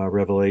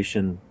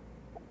Revelation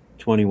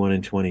 21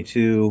 and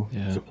 22,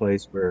 it's Yeah. a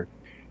place where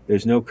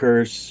there's no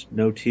curse,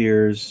 no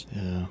tears,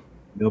 Yeah.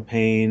 no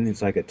pain.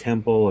 It's like a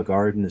temple, a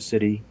garden, a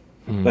city.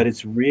 Mm. But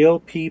it's real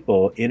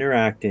people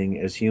interacting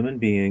as human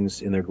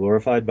beings in their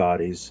glorified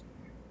bodies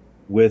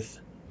with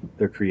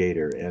their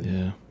Creator. And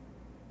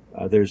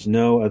Yeah. there's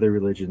no other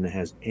religion that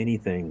has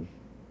anything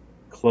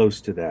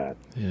close to that.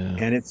 Yeah.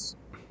 And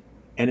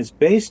it's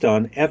based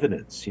on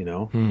evidence, you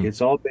know. Hmm. It's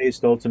all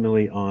based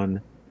ultimately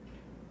on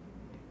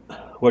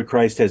what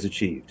Christ has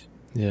achieved,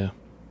 Yeah.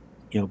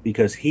 you know,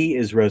 because He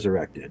is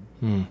resurrected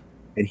Mm.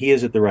 and He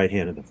is at the right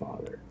hand of the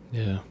Father.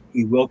 Yeah.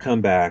 He will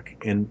come back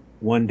and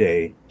one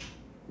day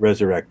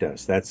resurrect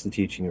us. That's the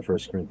teaching of 1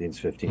 Corinthians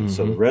 15.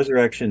 So Mm-hmm. the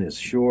resurrection is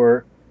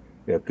sure.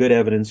 We have good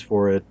evidence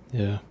for it,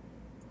 Yeah.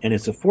 and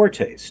it's a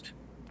foretaste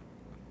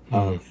Mm.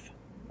 of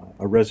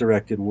a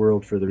resurrected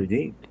world for the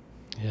redeemed.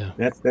 Yeah.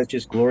 That's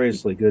just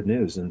gloriously good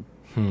news, and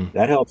Hmm.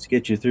 that helps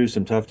get you through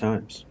some tough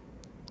times.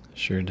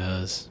 Sure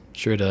does.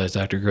 Sure does,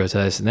 Dr.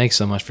 Grotes. Thanks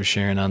so much for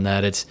sharing on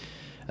that. It's,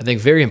 I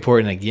think, very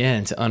important,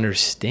 again, to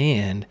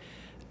understand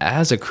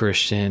as a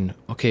Christian,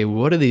 okay,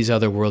 what do these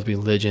other world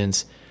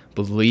religions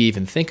believe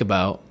and think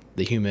about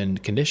the human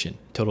condition,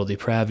 total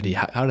depravity?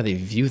 How do they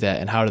view that,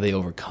 and how do they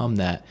overcome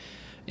that?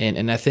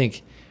 And I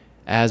think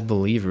as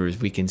believers,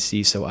 we can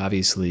see so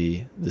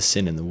obviously the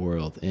sin in the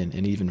world, and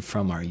even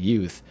from our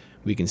youth,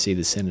 we can see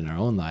the sin in our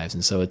own lives.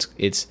 And so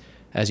it's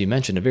as you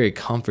mentioned, a very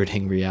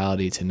comforting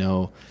reality to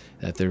know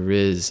that there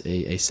is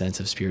a sense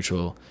of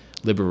spiritual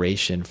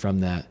liberation from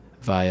that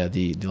via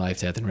the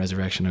life, death, and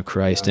resurrection of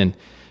Christ. Yeah. And,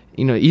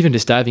 even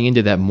just diving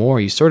into that more,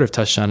 you sort of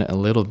touched on it a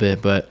little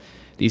bit, but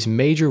these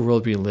major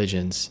world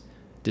religions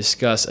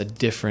discuss a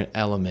different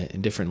element, a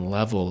different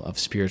level of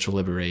spiritual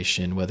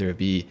liberation, whether it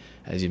be,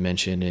 as you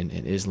mentioned, in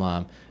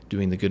Islam,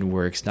 doing the good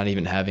works, not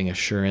even having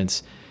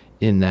assurance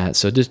in that.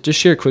 So just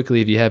share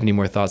quickly, if you have any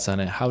more thoughts on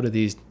it, how do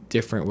these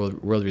different world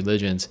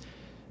religions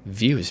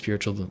view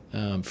spiritual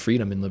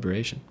freedom and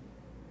liberation?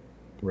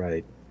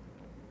 Right.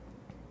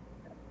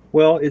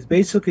 Well, it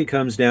basically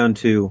comes down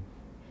to,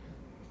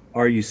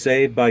 are you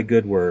saved by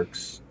good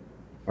works?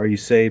 Are you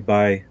saved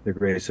by the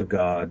grace of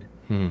God?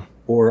 Hmm.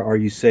 Or are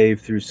you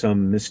saved through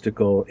some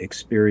mystical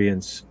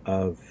experience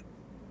of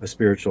a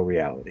spiritual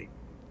reality?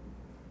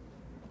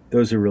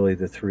 Those are really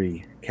the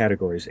three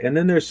categories. And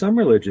then there's some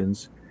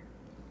religions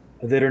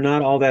that are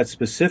not all that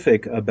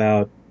specific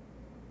about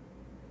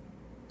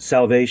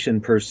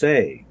salvation per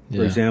se. For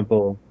Yeah.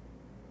 example,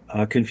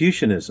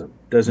 Confucianism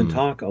doesn't Hmm.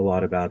 talk a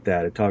lot about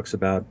that. It talks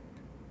about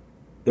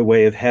the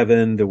way of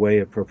heaven, the way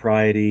of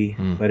propriety,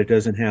 Hmm. but it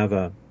doesn't have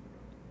a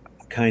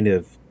kind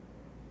of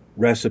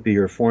recipe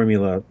or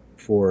formula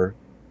for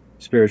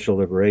spiritual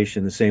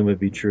liberation. The same would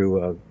be true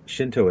of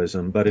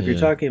Shintoism. But if you're Yeah.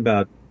 talking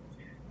about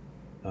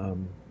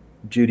um,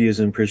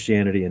 Judaism,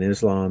 Christianity, and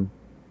Islam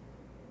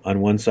on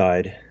one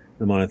side,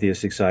 the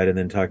monotheistic side, and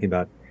then talking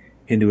about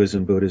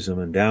Hinduism, Buddhism,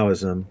 and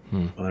Taoism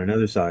Hmm. on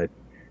another side,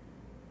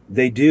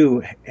 they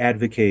do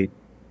advocate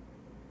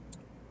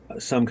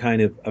some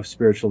kind of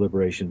spiritual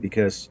liberation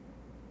because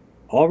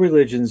all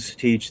religions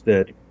teach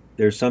that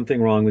there's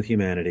something wrong with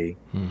humanity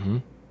Mm-hmm.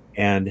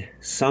 and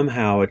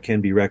somehow it can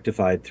be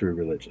rectified through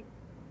religion.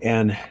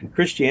 And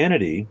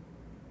Christianity,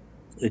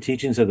 the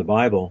teachings of the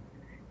Bible,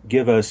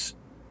 give us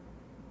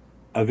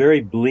a very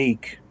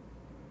bleak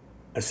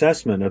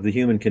assessment of the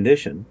human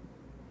condition.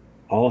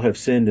 All have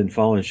sinned and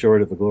fallen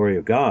short of the glory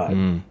of God,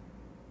 Hmm.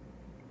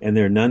 and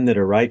there are none that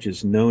are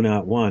righteous, no,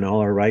 not one. All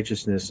our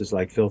righteousness is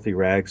like filthy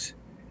rags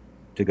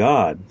to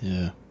God.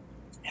 Yeah.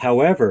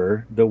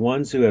 However, the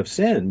ones who have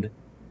sinned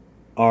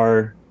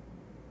are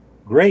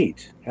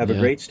great, have a Yeah.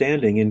 great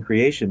standing in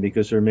creation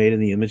because we're made in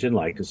the image and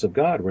likeness of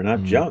God. We're not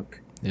Hmm.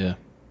 junk. Yeah.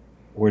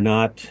 We're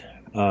not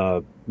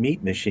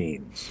meat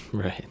machines,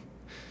 Right.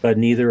 but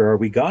neither are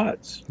we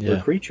gods. We're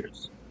Yeah.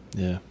 creatures.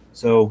 Yeah.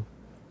 So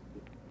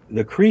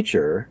the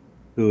creature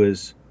who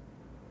is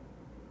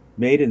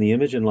made in the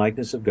image and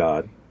likeness of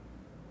God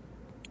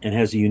and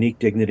has a unique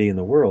dignity in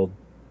the world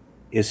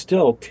is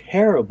still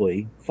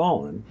terribly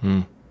fallen. Hmm.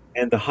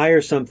 And the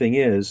higher something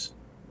is,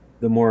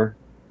 the more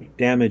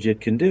damage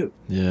it can do.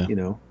 Yeah. You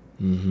know,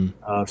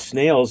 Mm-hmm.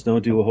 snails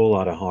don't do a whole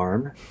lot of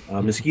harm.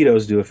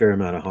 Mosquitoes do a fair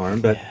amount of harm,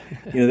 but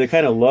Yeah. they're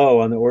kind of low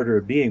on the order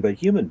of being. But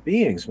human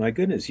beings, my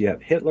goodness, you have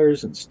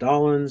Hitlers and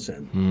Stalins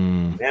and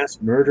Hmm. mass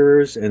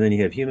murderers, and then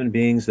you have human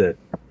beings that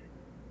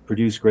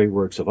produce great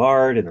works of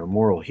art and are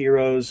moral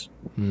heroes.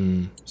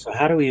 Hmm. So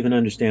how do we even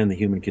understand the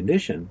human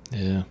condition?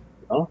 Yeah.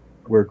 Well,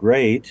 we're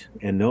great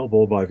and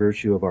noble by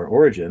virtue of our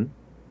origin,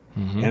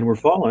 Mm-hmm. and we're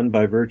fallen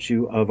by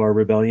virtue of our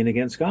rebellion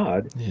against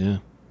God. Yeah.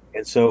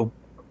 And so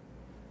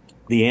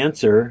the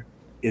answer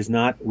is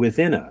not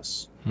within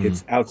us, Hmm.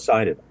 it's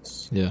outside of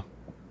us. Yeah.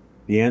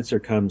 The answer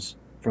comes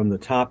from the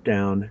top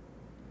down,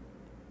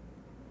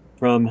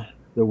 from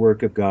the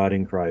work of God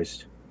in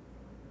Christ.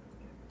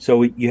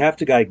 So you have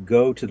to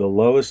go to the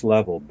lowest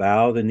level,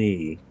 bow the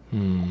knee,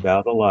 Hmm.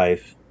 bow the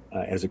life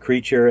as a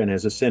creature and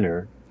as a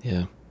sinner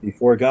Yeah.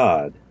 before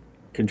God,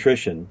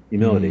 contrition, Hmm.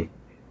 humility.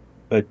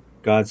 But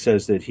God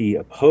says that he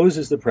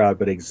opposes the proud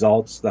but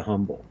exalts the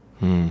humble,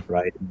 Hmm.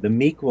 right? The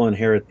meek will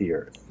inherit the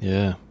earth.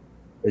 Yeah.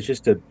 It's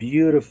just a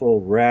beautiful,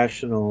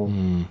 rational,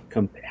 Hmm.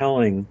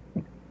 compelling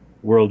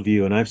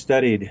worldview. And I've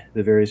studied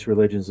the various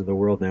religions of the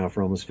world now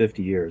for almost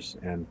 50 years.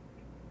 And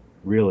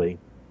really,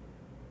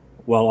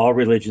 while all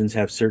religions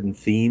have certain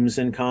themes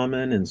in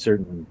common and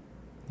certain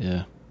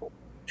Yeah.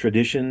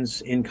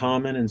 traditions in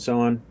common and so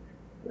on,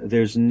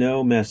 there's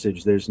no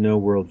message, there's no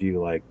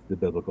worldview like the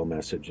biblical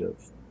message of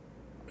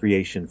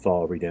creation,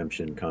 fall,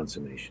 redemption,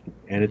 consummation.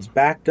 And it's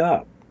backed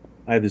up.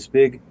 I have this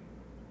big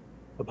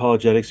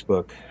apologetics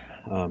book,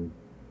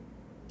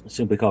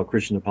 simply called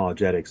Christian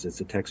Apologetics. It's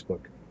a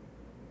textbook.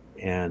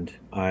 And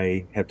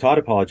I have taught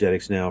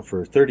apologetics now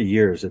for 30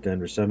 years at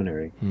Denver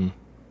Seminary, Hmm.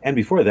 and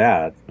before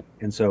that.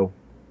 And so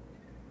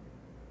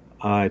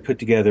I put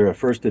together a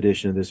first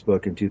edition of this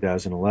book in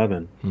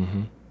 2011.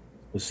 Mm-hmm.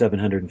 It was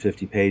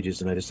 750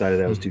 pages, and I decided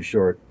that was too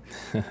short.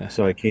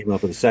 So I came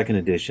up with a second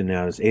edition.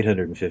 Now it's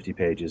 850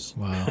 pages.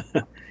 Wow.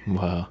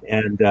 Wow.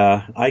 And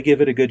I give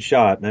it a good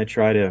shot, and I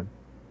try to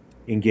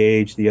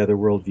engage the other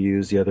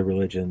worldviews, the other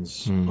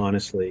religions, Hmm.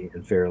 honestly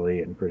and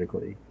fairly and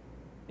critically.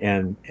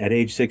 And at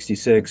age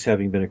 66,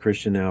 having been a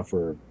Christian now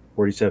for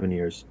 47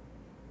 years,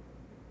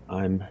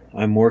 I'm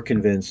more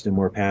convinced and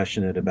more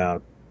passionate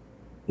about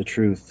the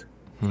truth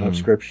of Hmm.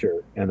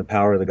 Scripture and the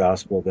power of the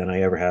gospel than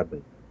I ever have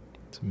been.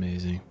 It's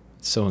amazing.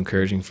 It's so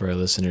encouraging for our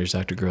listeners,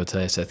 Dr.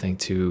 Groteis, I think,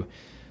 to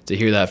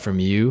hear that from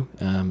you,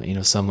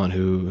 someone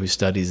who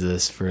studies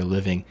this for a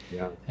living.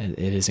 Yeah.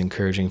 It is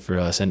encouraging for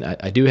us. And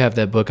I do have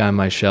that book on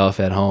my shelf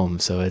at home,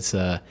 so it's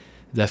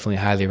definitely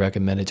highly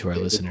recommended to our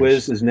listeners. The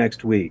quiz is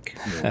next week,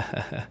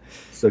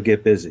 so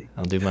get busy.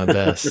 I'll do my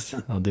best.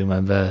 I'll do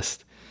my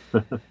best.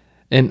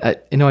 And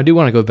I do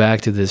want to go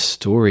back to this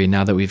story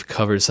now that we've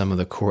covered some of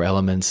the core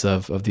elements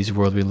of these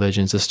world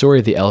religions. The story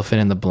of the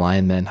elephant and the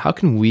blind men. How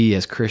can we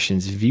as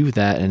Christians view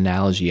that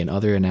analogy and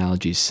other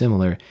analogies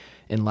similar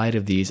in light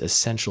of these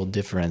essential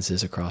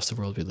differences across the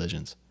world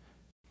religions?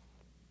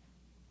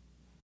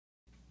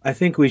 I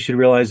think we should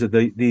realize that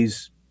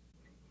these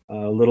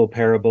little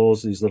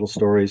parables, these little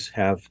stories,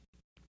 have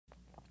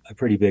a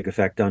pretty big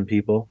effect on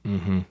people.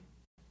 Mm-hmm.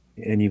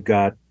 And you've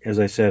got, as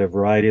I said, a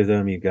variety of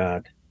them. You've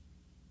got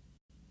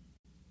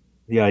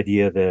the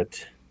idea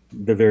that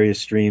the various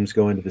streams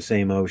go into the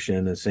same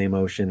ocean. The same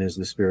ocean is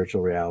the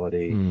spiritual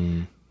reality.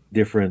 Mm.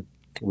 Different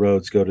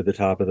roads go to the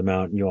top of the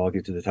mountain. You all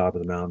get to the top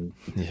of the mountain.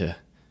 Yeah.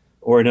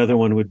 Or another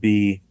one would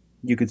be,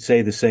 you could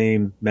say the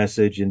same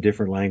message in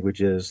different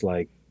languages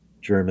like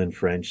German,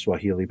 French,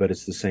 Swahili, but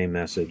it's the same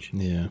message.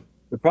 Yeah.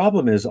 The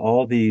problem is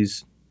all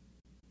these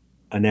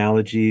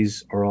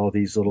analogies or all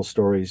these little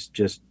stories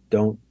just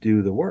don't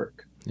do the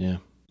work. Yeah.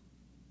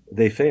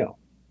 They fail.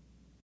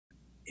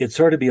 It'd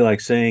sort of be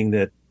like saying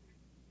that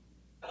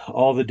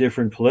all the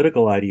different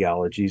political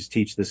ideologies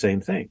teach the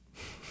same thing.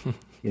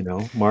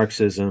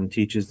 Marxism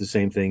teaches the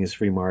same thing as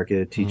free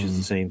market, teaches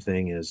the same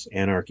thing as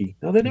anarchy.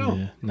 No, they don't.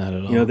 Yeah, not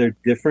at all. They're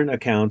different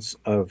accounts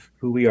of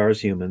who we are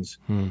as humans,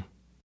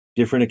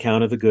 different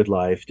account of the good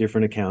life,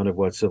 different account of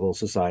what civil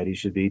society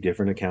should be,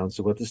 different accounts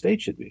of what the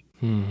state should be.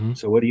 Mm-hmm.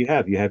 So what do you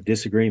have? You have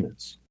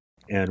disagreements.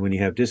 And when you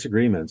have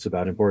disagreements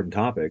about important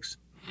topics,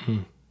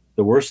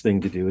 the worst thing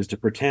to do is to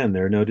pretend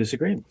there are no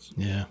disagreements.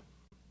 Yeah.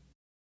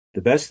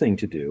 The best thing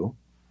to do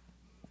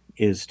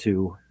is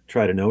to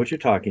try to know what you're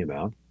talking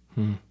about,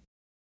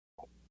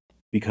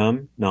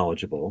 become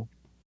knowledgeable,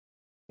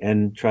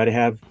 and try to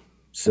have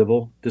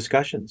civil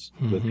discussions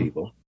with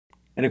people.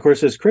 And of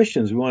course, as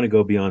Christians, we want to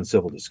go beyond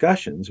civil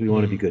discussions. We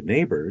want to be good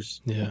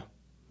neighbors. Yeah.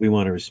 We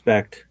want to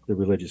respect the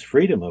religious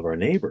freedom of our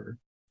neighbor.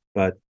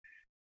 But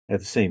at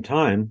the same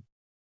time,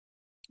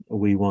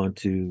 we want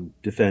to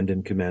defend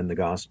and commend the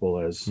gospel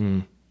as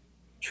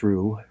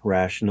true,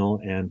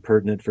 rational, and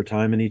pertinent for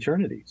time and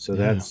eternity. So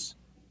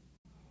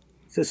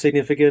it's a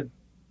significant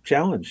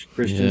challenge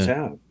Christians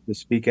have, to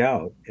speak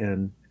out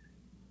and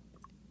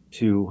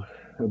to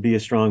be a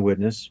strong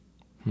witness,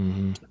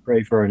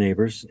 pray for our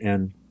neighbors,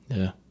 and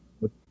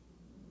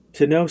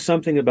to know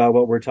something about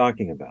what we're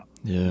talking about.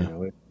 Yeah.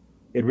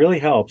 It really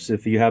helps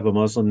if you have a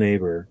Muslim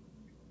neighbor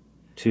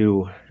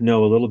to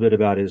know a little bit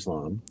about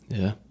Islam.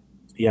 Yeah.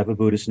 You have a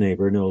Buddhist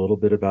neighbor, know a little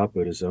bit about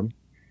Buddhism.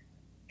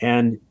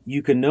 And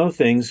you can know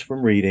things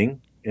from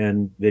reading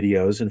and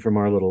videos and from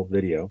our little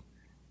video.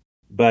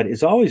 But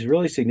it's always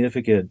really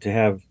significant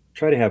to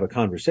try to have a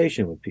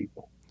conversation with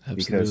people.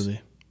 Absolutely.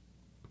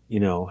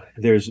 Because,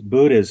 there's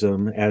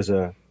Buddhism as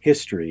a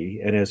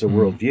history and as a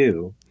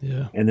worldview.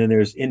 Yeah. And then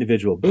there's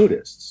individual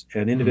Buddhists.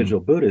 And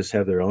individual Buddhists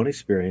have their own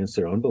experience,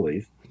 their own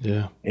belief.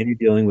 Yeah. And you're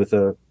dealing with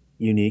a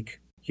unique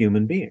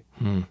human being.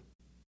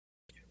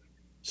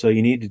 So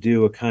you need to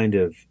do a kind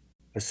of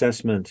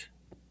assessment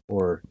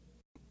or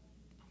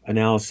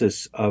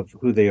analysis of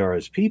who they are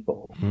as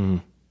people,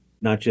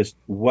 not just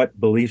what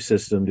belief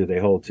system do they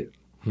hold to.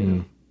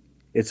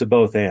 It's a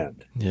both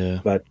and. Yeah.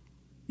 But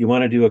you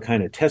want to do a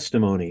kind of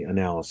testimony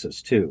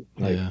analysis too.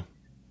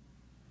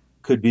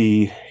 Could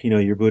be,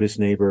 your Buddhist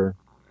neighbor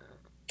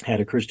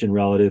had a Christian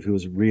relative who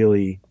was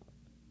really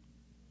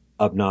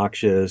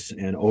obnoxious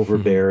and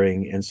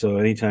overbearing, and so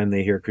anytime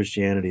they hear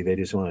Christianity, they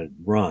just want to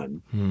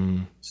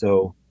run.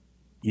 So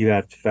you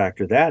have to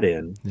factor that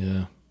in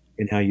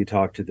how you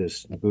talk to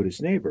this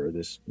Buddhist neighbor,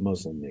 this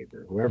Muslim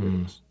neighbor, whoever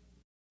it is.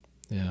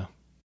 Yeah,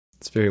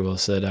 it's very well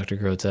said, Dr.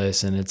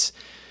 Groteis, and it's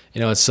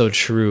so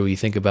true. You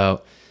think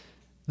about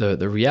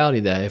the reality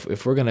that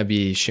if we're going to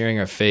be sharing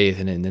our faith,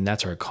 and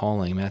that's our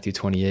calling, Matthew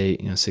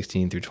 28,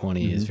 16 through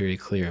 20 is very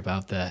clear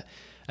about that.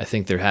 I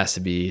think there has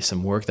to be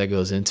some work that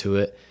goes into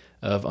it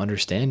of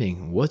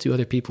understanding, what do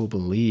other people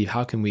believe?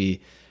 How can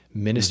we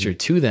minister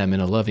to them in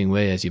a loving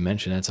way? As you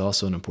mentioned, that's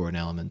also an important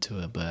element to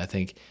it. But I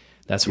think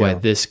that's why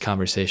this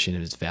conversation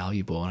is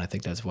valuable. And I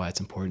think that's why it's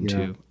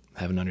important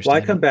have an Well, I come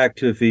understanding. back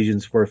to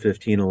Ephesians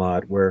 4:15 a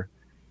lot, where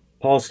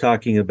Paul's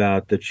talking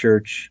about the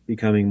church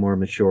becoming more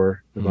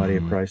mature, the body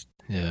of Hmm. Christ.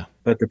 Yeah.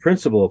 But the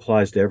principle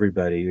applies to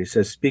everybody. He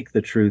says, speak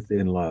the truth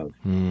in love.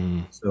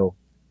 Mm. So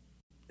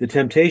the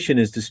temptation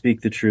is to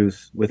speak the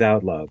truth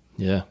without love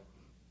Yeah.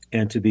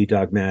 and to be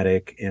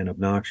dogmatic and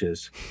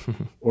obnoxious,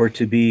 or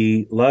to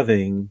be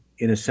loving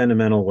in a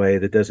sentimental way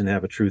that doesn't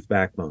have a truth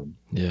backbone.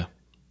 Yeah.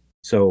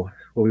 So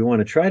what we want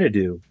to try to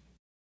do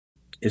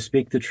is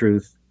speak the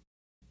truth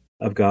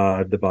of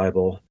God, the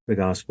Bible, the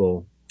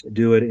gospel,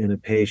 do it in a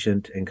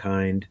patient and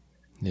kind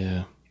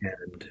Yeah.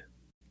 and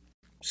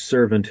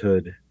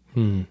servanthood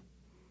Hmm.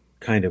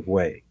 kind of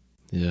way,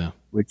 Yeah.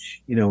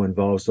 which,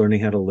 involves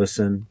learning how to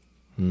listen,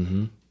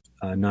 Mm-hmm.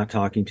 not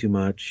talking too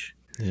much.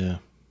 Yeah.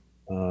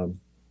 Um,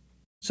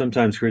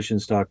 Sometimes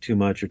Christians talk too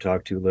much or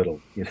talk too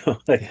little,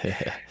 like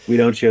Yeah. we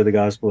don't share the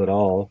gospel at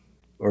all,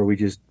 or we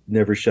just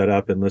never shut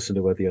up and listen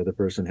to what the other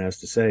person has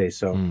to say.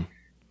 So, Hmm.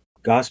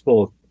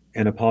 gospel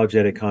and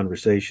apologetic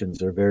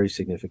conversations are very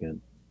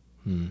significant.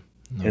 Hmm.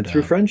 No And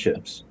through doubt.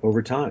 friendships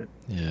over time,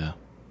 Yeah.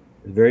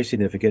 very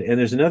significant. And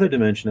there's another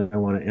dimension I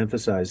want to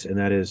emphasize, and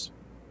that is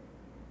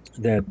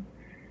that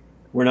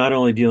we're not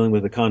only dealing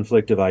with a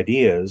conflict of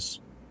ideas,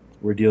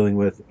 we're dealing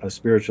with a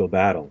spiritual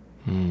battle.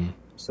 Hmm.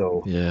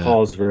 So Yeah.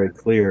 Paul's very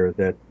clear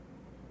that,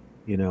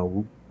 you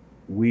know,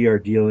 we are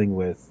dealing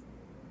with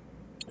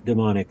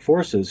demonic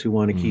forces who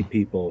want to Hmm. keep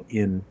people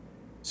in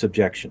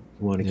subjection,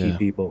 who want to keep Yeah.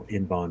 people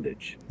in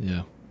bondage.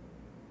 Yeah.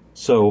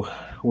 So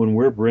when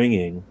we're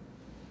bringing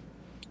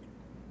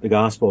the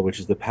gospel, which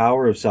is the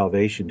power of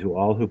salvation to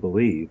all who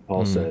believe,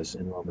 Paul Hmm. says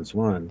in Romans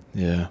 1,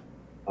 Yeah.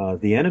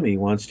 the enemy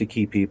wants to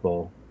keep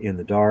people in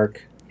the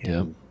dark Yep.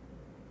 and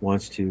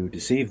wants to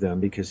deceive them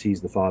because he's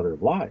the father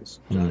of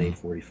lies, John Hmm.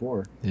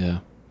 8:44. Yeah.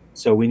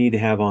 So we need to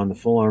have on the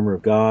full armor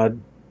of God,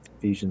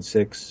 Ephesians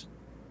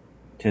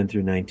 6:10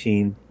 through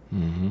 19.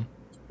 Mm-hmm.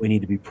 We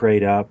need to be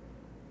prayed up.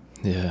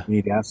 Yeah. We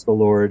need to ask the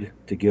Lord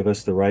to give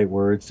us the right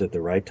words at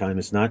the right time.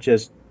 It's not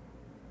just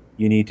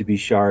you need to be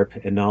sharp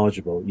and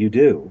knowledgeable. You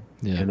do.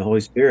 Yeah. And the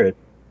Holy Spirit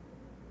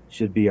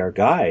should be our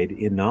guide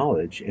in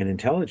knowledge and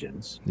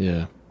intelligence.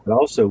 Yeah. But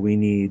also, we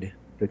need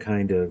the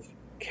kind of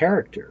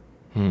character,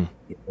 Hmm.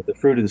 the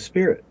fruit of the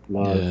Spirit: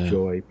 love, Yeah.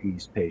 joy,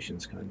 peace,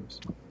 patience, kindness.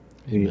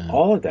 We need Amen.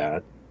 all of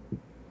that,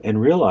 and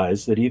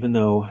realize that even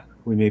though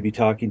we may be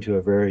talking to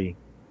a very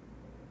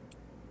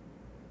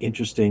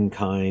interesting,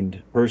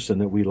 kind person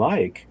that we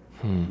like,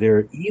 Hmm. there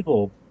are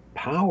evil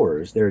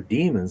powers, there are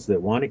demons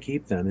that want to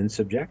keep them in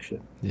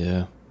subjection.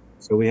 Yeah.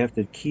 So we have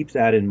to keep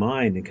that in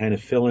mind and kind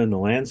of fill in the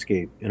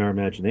landscape in our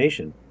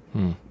imagination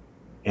Hmm.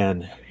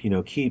 and,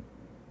 keep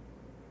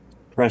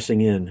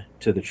pressing in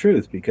to the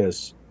truth,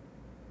 because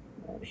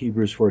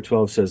Hebrews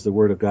 4:12 says the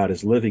word of God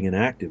is living and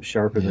active,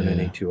 sharper than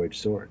any Yeah. two-edged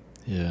sword.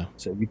 Yeah.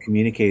 So you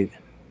communicate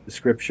the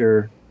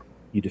scripture,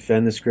 you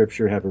defend the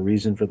scripture, have a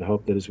reason for the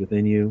hope that is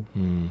within you,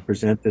 Hmm.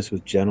 present this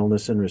with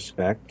gentleness and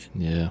respect.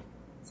 Yeah.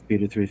 It's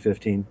Peter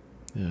 3:15.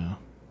 Yeah.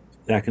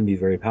 That can be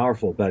very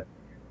powerful, but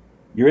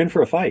you're in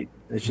for a fight.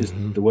 It's just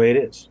Mm-hmm. the way it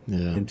is.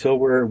 Yeah. Until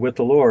we're with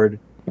the Lord,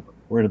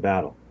 we're in a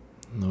battle.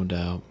 No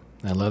doubt.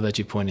 I love that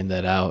you pointed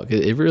that out.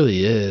 It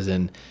really is.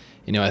 And,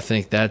 I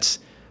think that's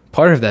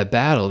part of that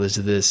battle is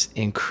this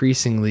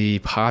increasingly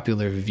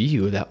popular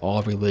view that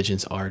all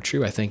religions are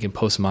true. I think in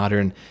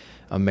postmodern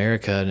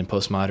America and in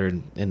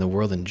postmodern in the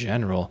world in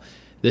general,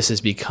 this has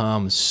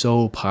become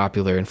so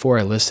popular. And for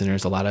our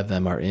listeners, a lot of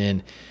them are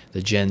in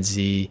the Gen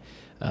Z,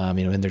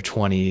 in their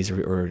 20s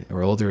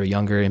or older or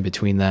younger, in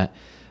between that.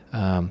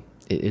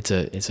 It's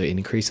an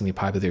increasingly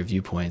popular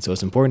viewpoint. So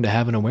it's important to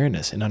have an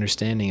awareness and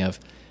understanding of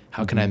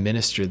how can I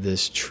minister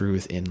this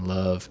truth in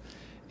love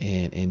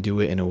and do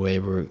it in a way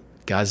where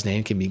God's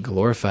name can be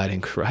glorified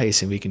in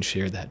Christ and we can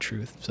share that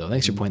truth. So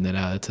thanks for pointing that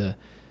out. It's a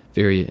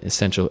very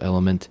essential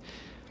element.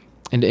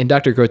 And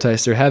Dr.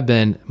 Groothuis, there have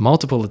been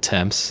multiple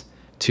attempts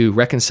to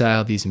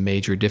reconcile these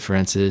major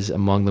differences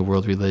among the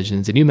world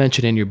religions. And you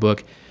mentioned in your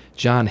book,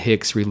 John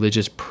Hick's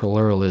Religious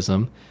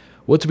Pluralism.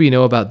 What do we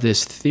know about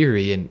this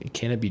theory, and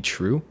can it be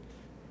true?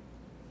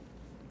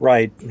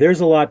 Right.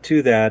 There's a lot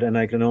to that, and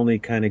I can only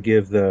kind of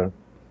give the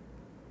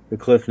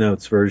Cliff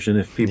Notes version,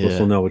 if people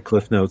still Yeah. know what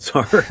Cliff Notes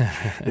are.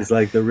 It's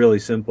like the really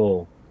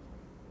simple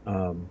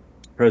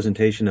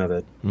presentation of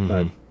it.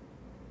 Mm-hmm.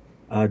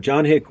 But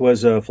John Hick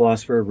was a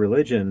philosopher of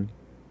religion,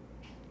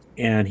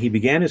 and he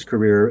began his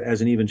career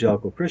as an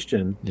evangelical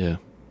Christian, Yeah.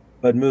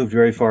 but moved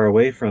very far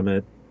away from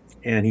it.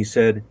 And he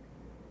said,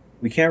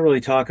 we can't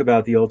really talk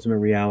about the ultimate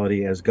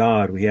reality as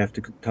God. We have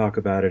to talk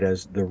about it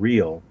as the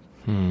real.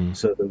 Hmm.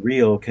 So the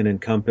real can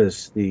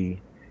encompass the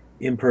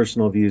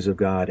impersonal views of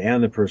God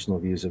and the personal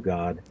views of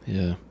God.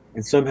 Yeah.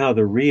 And somehow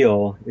the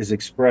real is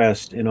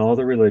expressed in all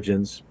the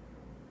religions,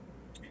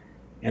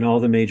 and all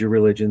the major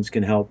religions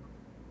can help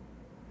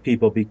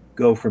people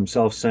go from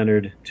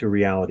self-centered to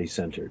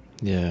reality-centered.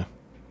 Yeah.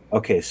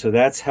 Okay, so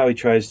that's how he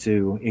tries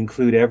to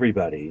include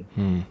everybody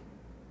Hmm.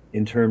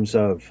 in terms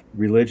of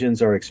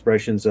religions are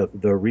expressions of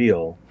the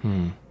real.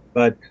 Hmm.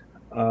 But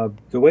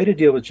the way to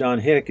deal with John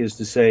Hick is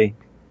to say,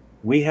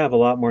 we have a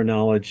lot more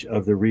knowledge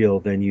of the real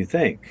than you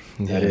think.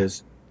 That Yeah.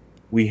 is,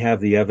 we have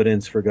the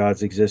evidence for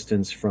God's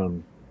existence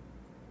from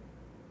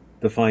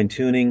the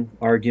fine-tuning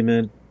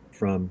argument,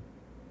 from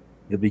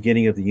the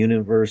beginning of the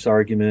universe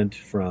argument,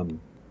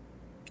 from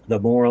the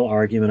moral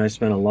argument. I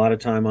spent a lot of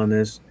time on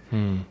this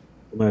Hmm.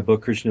 in my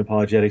book, Christian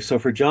Apologetics. So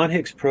for John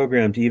Hick's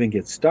program to even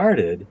get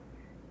started,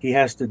 he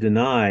has to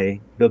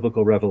deny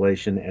biblical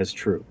revelation as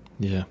true.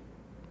 Yeah.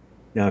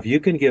 Now, if you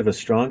can give a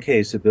strong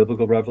case that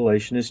biblical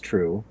revelation is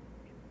true,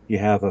 you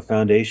have a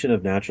foundation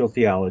of natural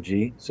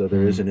theology, so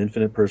there is an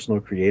infinite personal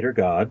creator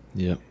God.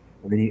 Yeah.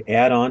 And then you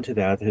add on to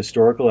that the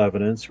historical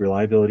evidence,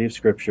 reliability of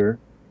Scripture,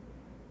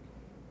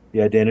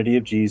 the identity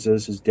of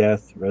Jesus, his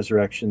death,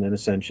 resurrection, and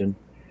ascension,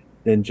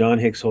 then John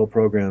Hick's whole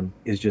program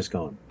is just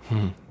gone.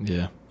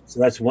 Yeah. So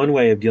that's one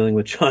way of dealing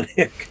with John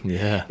Hick,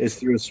 Yeah. is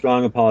through a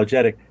strong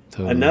apologetic.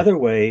 Totally. Another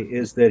way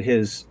is that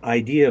his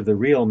idea of the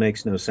real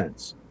makes no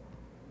sense.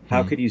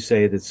 How could you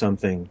say that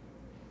something,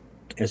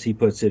 as he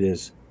puts it,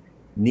 is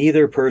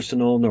neither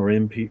personal nor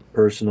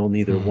impersonal,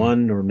 neither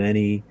one nor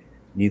many,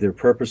 neither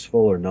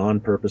purposeful or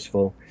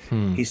non-purposeful?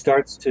 He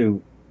starts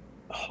to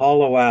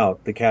hollow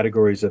out the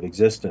categories of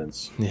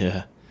existence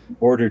Yeah. in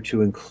order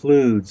to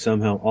include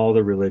somehow all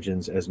the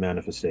religions as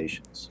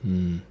manifestations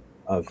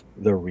of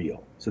the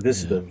real. So this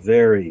is the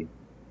very,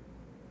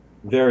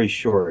 very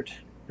short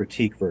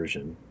critique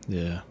version.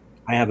 Yeah.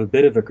 I have a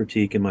bit of a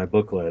critique in my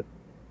booklet,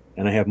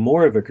 and I have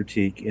more of a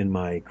critique in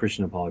my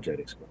Christian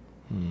apologetics book.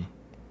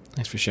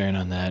 Thanks for sharing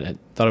on that. I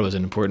thought it was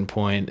an important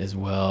point as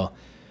well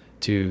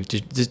to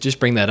just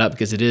bring that up,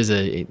 because it is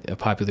a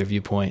popular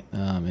viewpoint,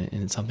 and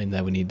it's something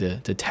that we need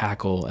to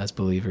tackle as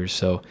believers.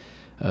 So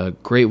a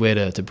great way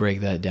to break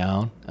that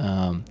down.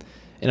 And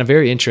I'm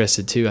very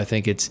interested too. I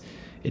think it's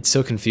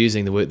so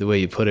confusing the way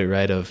you put it,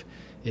 right? Of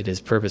it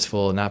is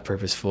purposeful, not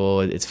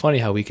purposeful. It's funny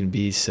how we can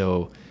be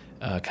so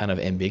kind of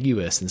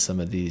ambiguous in some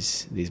of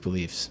these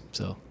beliefs.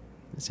 So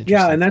it's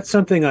interesting. Yeah, and that's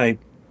something I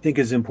think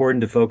is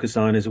important to focus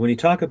on, is when you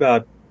talk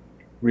about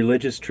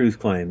religious truth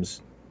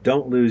claims,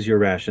 don't lose your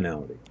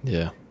rationality.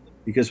 Yeah.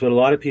 Because what a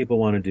lot of people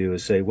want to do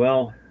is say,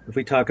 well, if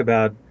we talk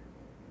about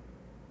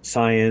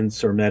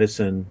science or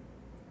medicine,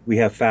 we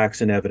have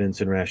facts and evidence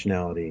and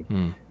rationality,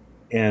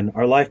 and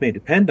our life may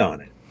depend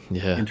on it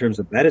in terms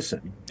of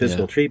medicine,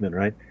 physical treatment,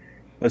 right?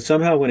 But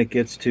somehow when it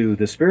gets to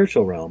the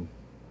spiritual realm,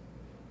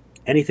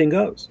 anything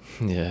goes.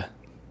 Yeah.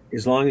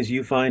 As long as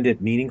you find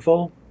it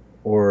meaningful,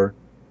 or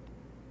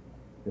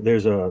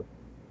there's a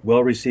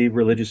well-received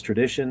religious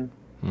tradition.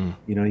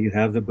 You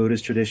have the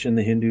Buddhist tradition,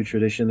 the Hindu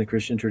tradition, the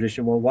Christian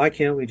tradition. Well, why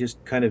can't we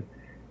just kind of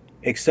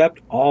accept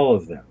all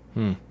of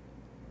them?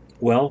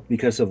 Well,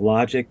 because of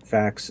logic,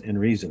 facts, and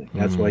reasoning.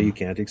 That's why you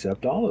can't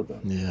accept all of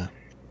them. Yeah.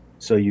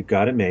 So you've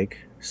got to make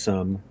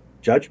some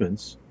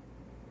judgments.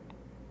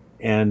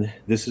 And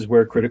this is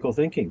where critical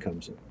thinking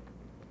comes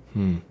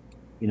in.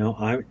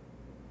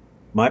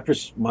 My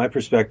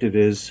perspective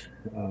is,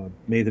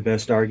 may the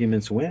best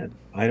arguments win.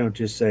 I don't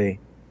just say,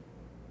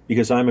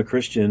 because I'm a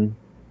Christian,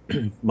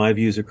 my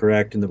views are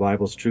correct and the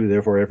Bible's true,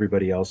 therefore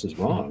everybody else is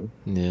wrong.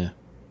 Yeah.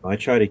 I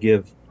try to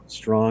give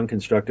strong,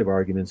 constructive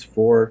arguments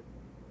for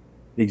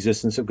the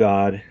existence of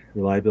God,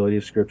 reliability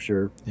of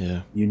Scripture,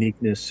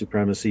 uniqueness,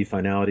 supremacy,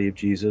 finality of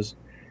Jesus,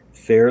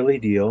 fairly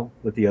deal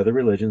with the other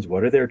religions.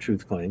 What are their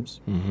truth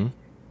claims?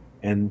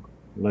 And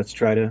let's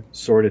try to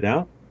sort it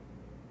out.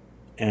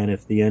 And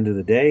if at the end of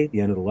the day, the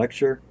end of the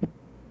lecture,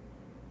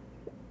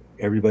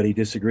 everybody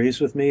disagrees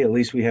with me, at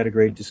least we had a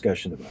great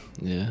discussion about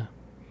it. Yeah.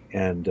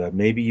 And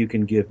maybe you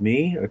can give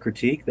me a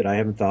critique that I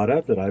haven't thought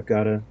of, that I've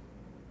got to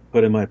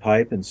put in my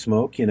pipe and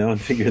smoke, and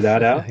figure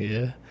that out.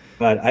 Yeah.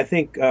 But I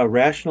think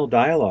rational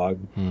dialogue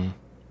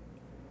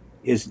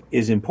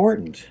is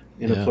important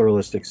in a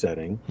pluralistic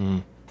setting.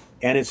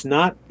 And it's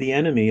not the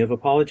enemy of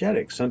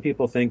apologetics. Some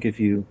people think if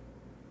you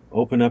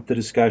open up the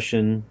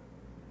discussion,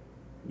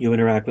 you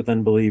interact with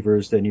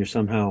unbelievers, then you're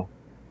somehow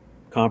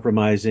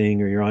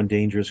compromising or you're on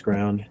dangerous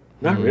ground.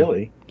 Not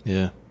really.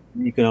 Yeah.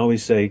 You can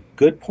always say,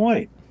 good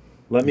point.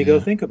 Let me go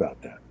think about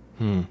that.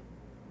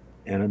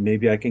 And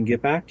maybe I can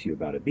get back to you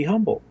about it. Be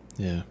humble.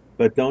 Yeah.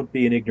 But don't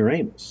be an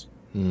ignoramus.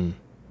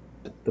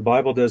 The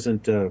Bible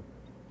doesn't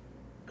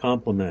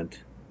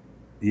compliment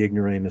the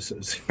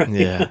ignoramuses. Right?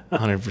 Yeah,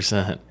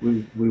 100%.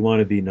 We want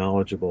to be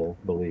knowledgeable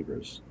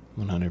believers.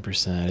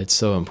 100%. It's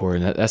so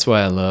important. That's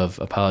why I love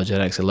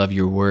apologetics. I love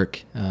your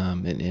work.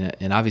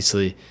 And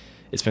obviously,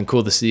 it's been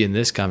cool to see in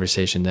this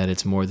conversation that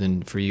it's more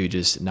than for you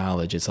just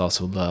knowledge. It's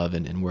also love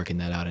and working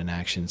that out in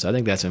action. So I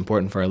think that's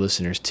important for our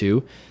listeners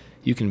too.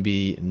 You can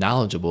be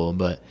knowledgeable,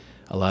 but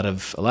a lot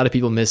of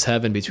people miss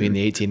heaven between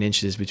the 18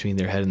 inches between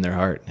their head and their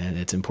heart, and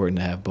it's important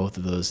to have both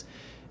of those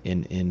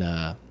in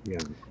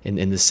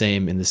the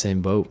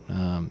same boat.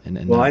 I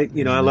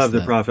love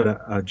the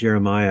prophet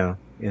Jeremiah,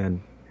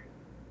 and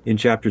in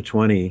chapter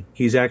 20,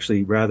 he's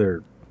actually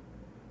rather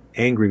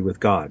angry with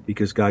God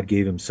because God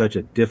gave him such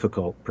a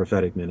difficult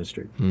prophetic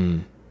ministry.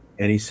 And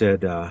he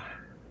said,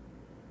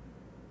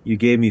 you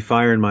gave me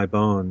fire in my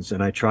bones,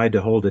 and I tried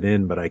to hold it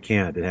in, but I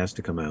can't. It has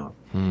to come out.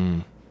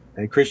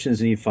 And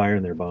Christians need fire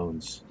in their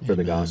bones for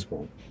the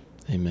gospel.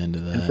 Amen to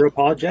and for that.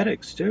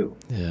 apologetics too.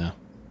 Yeah.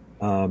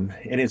 And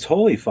it's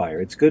holy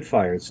fire. It's good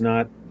fire. It's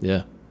not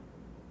Yeah.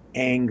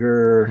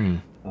 anger,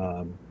 Hmm.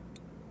 um,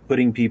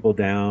 putting people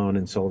down,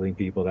 insulting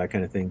people, that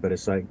kind of thing. But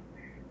it's like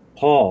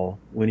Paul,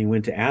 when he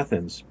went to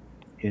Athens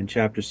in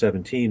chapter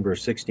 17,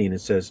 verse 16, it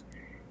says,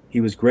 he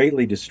was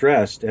greatly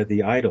distressed at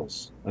the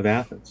idols of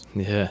Athens.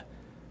 Yeah.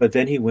 But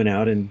then he went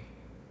out and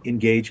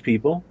engaged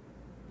people.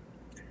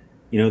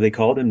 They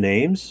called him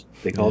names.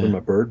 They called Yeah. him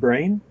a bird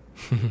brain.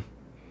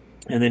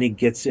 And then he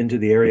gets into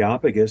the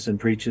Areopagus and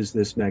preaches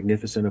this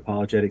magnificent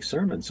apologetic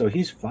sermon. So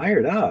he's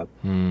fired up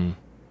Hmm.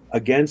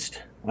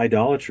 against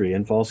idolatry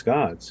and false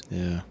gods.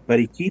 Yeah. But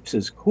he keeps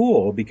his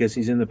cool because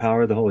he's in the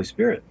power of the Holy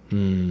Spirit.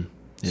 Hmm.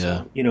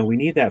 Yeah. So, we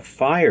need that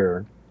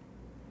fire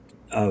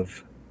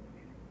of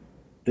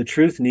the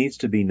truth needs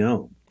to be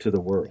known to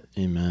the world.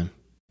 Amen.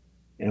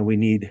 And we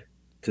need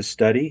to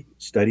study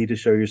to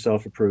show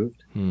yourself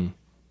approved. Hmm.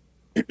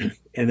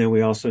 And then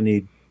we also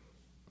need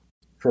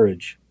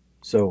courage.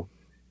 So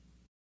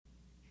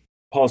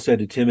Paul said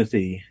to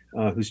Timothy,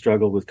 who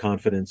struggled with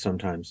confidence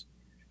sometimes,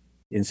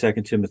 in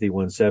 2 Timothy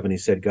 1:7, he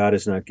said, God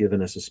has not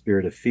given us a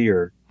spirit of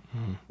fear,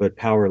 Hmm. but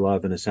power,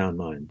 love, and a sound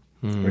mind.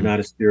 We're Hmm. not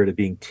a spirit of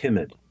being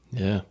timid.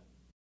 Yeah.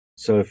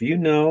 So if you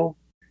know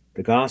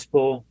the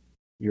gospel,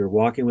 you're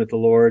walking with the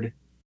Lord,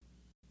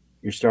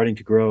 you're starting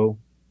to grow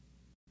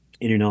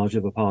in your knowledge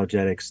of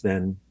apologetics,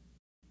 then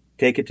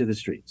take it to the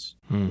streets.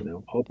 Hmm.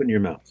 Open your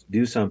mouth,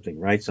 do something,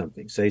 write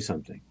something, say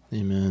something,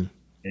 Amen.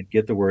 and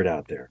get the word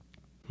out there.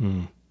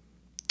 Hmm.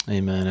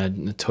 Amen.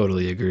 I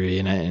totally agree.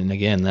 And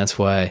again, that's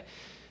why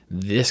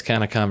this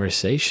kind of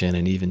conversation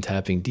and even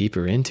tapping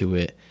deeper into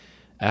it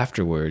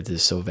afterwards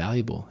is so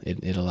valuable.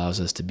 It allows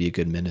us to be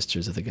good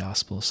ministers of the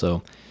gospel.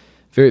 So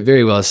very,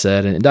 very well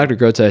said. And Dr.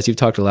 Groothuis, you've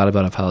talked a lot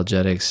about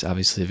apologetics,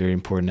 obviously a very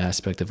important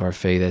aspect of our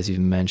faith, as you've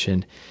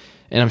mentioned.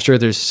 And I'm sure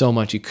there's so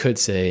much you could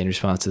say in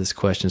response to this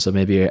question. So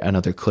maybe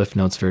another Cliff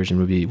Notes version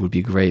would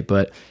be great.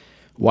 But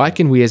why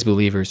can we as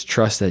believers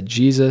trust that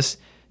Jesus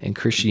and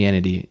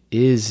Christianity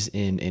is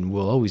and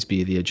will always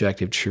be the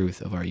objective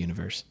truth of our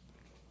universe?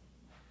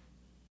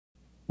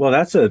 Well,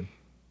 that's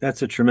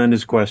a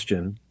tremendous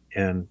question,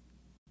 and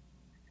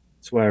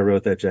that's why I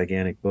wrote that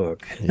gigantic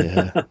book.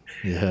 Yeah.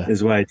 Yeah.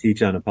 Is why I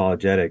teach on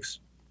apologetics.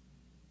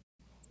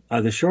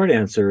 The short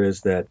answer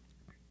is that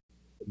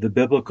the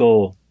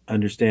biblical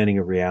understanding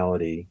of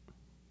reality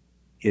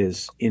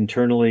is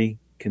internally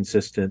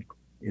consistent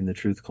in the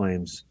truth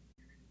claims.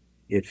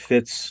 It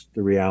fits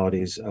the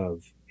realities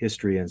of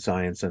history and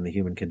science and the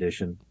human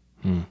condition.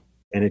 Hmm.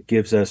 And it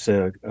gives us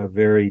a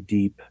very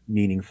deep,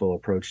 meaningful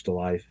approach to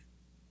life.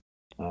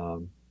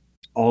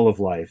 All of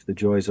life, the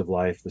joys of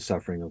life, the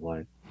suffering of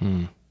life.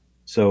 Hmm.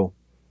 So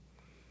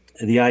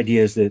the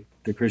idea is that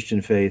the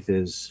Christian faith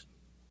is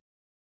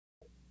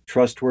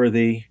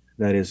trustworthy,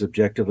 that is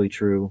objectively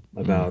true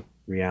about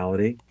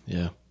reality,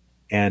 Yeah.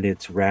 and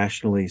it's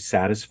rationally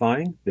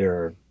satisfying. There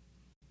are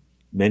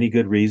many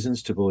good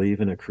reasons to believe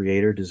in a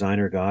creator,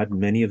 designer God,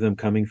 many of them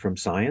coming from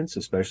science,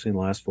 especially in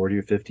the last 40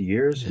 or 50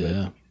 years,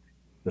 Yeah. with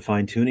the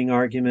fine-tuning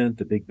argument,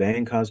 the Big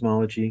Bang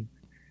cosmology,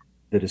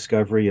 the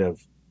discovery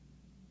of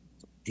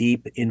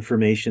deep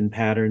information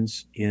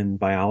patterns in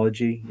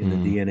biology, in the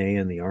DNA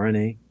and the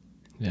RNA.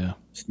 Yeah.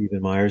 Stephen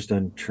Meyer's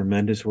done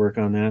tremendous work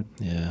on that.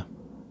 Yeah.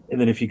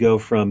 And then if you go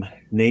from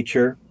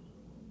nature,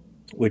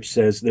 which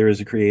says there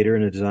is a creator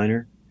and a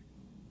designer,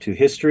 to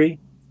history,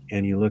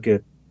 and you look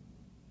at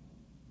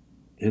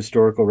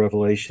historical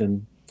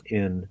revelation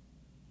in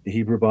the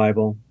Hebrew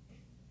Bible,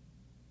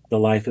 the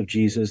life of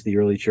Jesus, the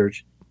early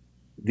church,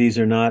 these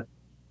are not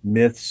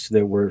myths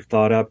that were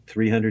thought up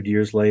 300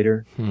 years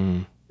later.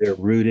 Hmm. They're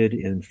rooted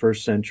in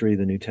first century,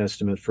 the New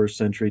Testament, first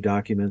century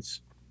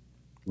documents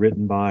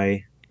written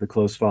by the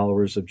close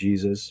followers of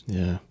Jesus.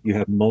 Yeah. You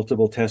have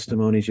multiple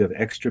testimonies. You have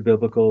extra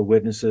biblical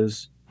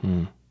witnesses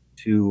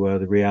to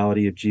the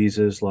reality of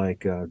Jesus,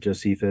 like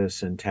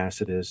Josephus and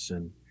Tacitus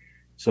and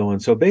so on.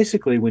 So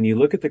basically, when you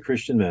look at the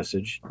Christian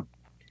message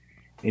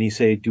and you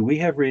say, do we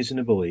have reason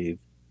to believe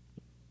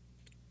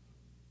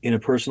in a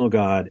personal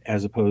God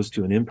as opposed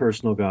to an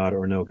impersonal God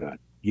or no God?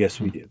 Yes,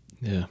 we do.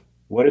 Yeah.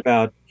 What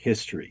about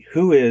history?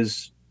 Who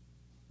is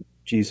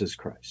Jesus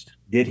Christ?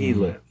 Did he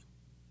live?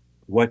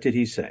 What did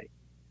he say?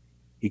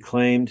 He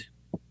claimed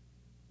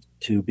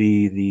to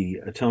be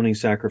the atoning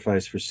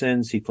sacrifice for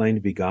sins. He claimed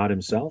to be God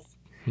himself.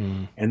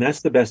 And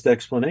that's the best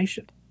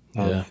explanation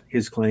of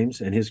his claims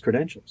and his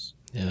credentials.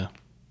 Yeah.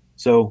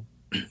 So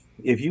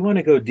if you want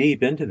to go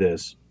deep into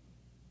this,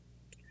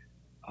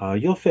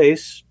 you'll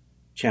face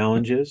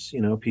challenges.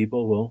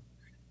 People will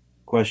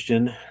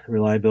question the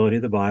reliability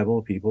of the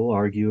Bible. People will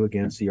argue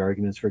against the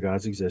arguments for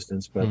God's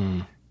existence. But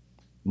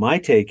my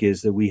take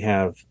is that we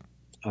have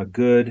a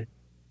good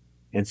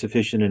and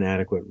sufficient and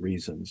adequate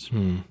reasons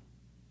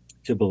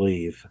to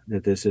believe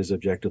that this is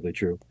objectively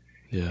true.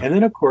 Yeah. And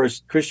then, of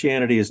course,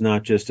 Christianity is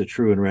not just a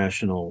true and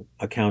rational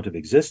account of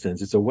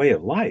existence. It's a way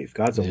of life.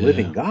 God's a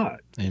living God.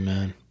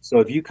 Amen. So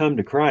if you come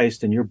to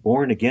Christ and you're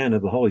born again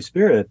of the Holy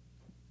Spirit,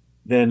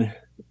 then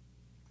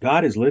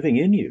God is living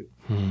in you.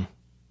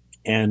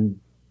 And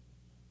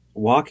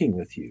walking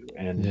with you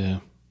and Yeah.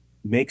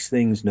 makes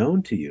things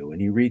known to you.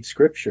 And you read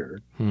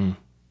scripture. Hmm.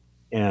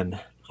 And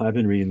I've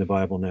been reading the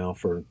Bible now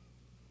for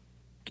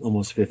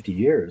almost 50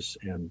 years,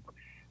 and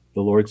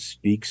the Lord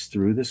speaks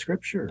through the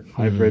scripture.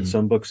 I've read Hmm.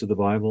 some books of the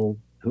Bible,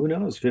 who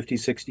knows, 50,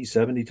 60,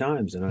 70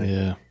 times, and I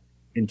Yeah.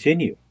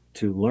 continue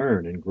to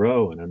learn and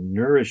grow, and I'm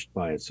nourished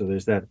by it. So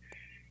there's that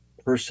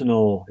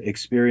personal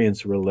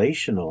experience,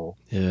 relational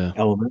Yeah.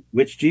 element,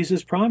 which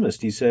Jesus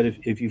promised. He said,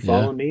 if you Yeah.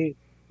 follow me,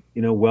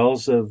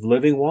 wells of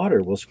living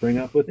water will spring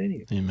up within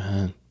you.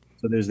 Amen.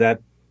 So there's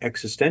that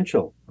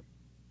existential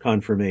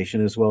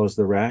confirmation as well as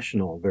the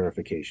rational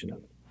verification of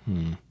it.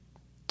 Hmm.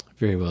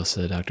 Very well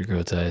said, Dr.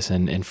 Groteis.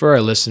 And for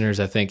our listeners,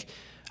 I think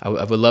I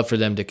would love for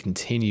them to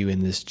continue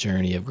in this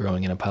journey of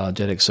growing in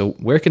apologetics. So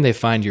where can they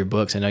find your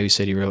books? I know you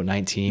said you wrote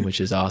 19,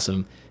 which is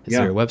awesome. Is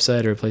Yeah. there a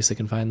website or a place they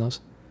can find those?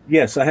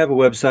 Yes, I have a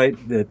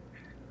website that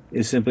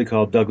is simply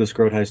called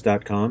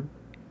douglasgroteis.com,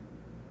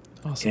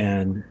 Awesome.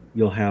 and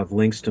you'll have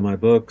links to my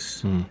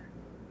books. Hmm.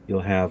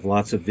 You'll have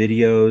lots of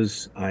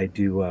videos. I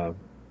do a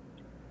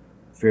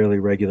fairly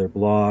regular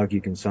blog.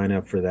 You can sign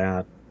up for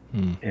that.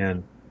 Hmm.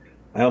 And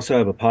I also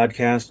have a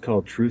podcast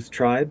called Truth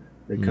Tribe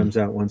that Hmm. comes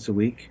out once a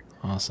week,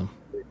 Awesome.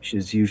 which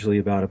is usually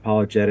about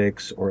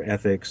apologetics or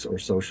ethics or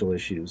social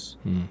issues,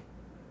 Hmm.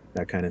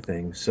 that kind of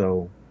thing.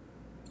 So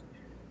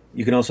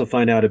you can also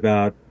find out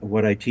about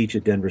what I teach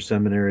at Denver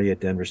Seminary at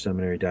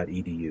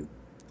denverseminary.edu.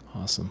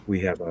 Awesome.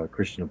 We have a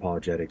Christian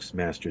apologetics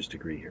master's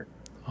degree here.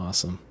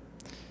 Awesome.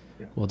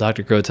 Yeah. Well,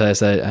 Dr.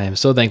 Groteis, I am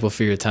so thankful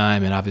for your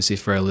time, and obviously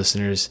for our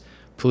listeners.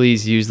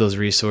 Please use those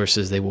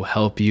resources. They will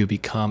help you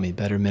become a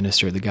better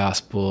minister of the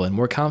gospel and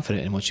more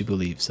confident in what you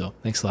believe. So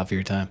thanks a lot for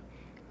your time.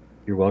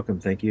 You're welcome.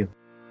 Thank you.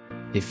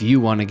 If you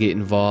want to get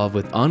involved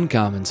with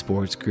Uncommon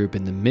Sports Group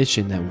and the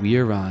mission that we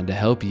are on to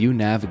help you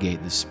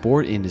navigate the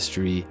sport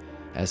industry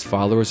as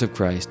followers of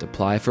Christ,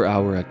 apply for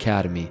our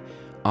academy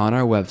on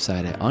our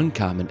website at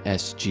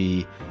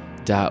uncommonsg.org.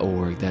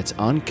 That's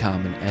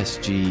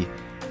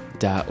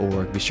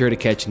uncommonsg.org. Be sure to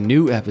catch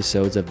new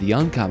episodes of the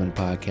Uncommon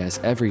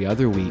Podcast every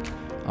other week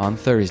on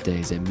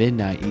Thursdays at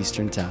midnight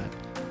Eastern Time.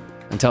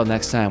 Until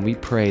next time, we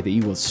pray that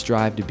you will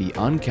strive to be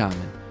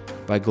uncommon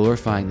by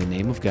glorifying the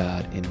name of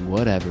God in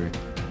whatever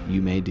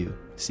you may do.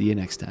 See you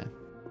next time.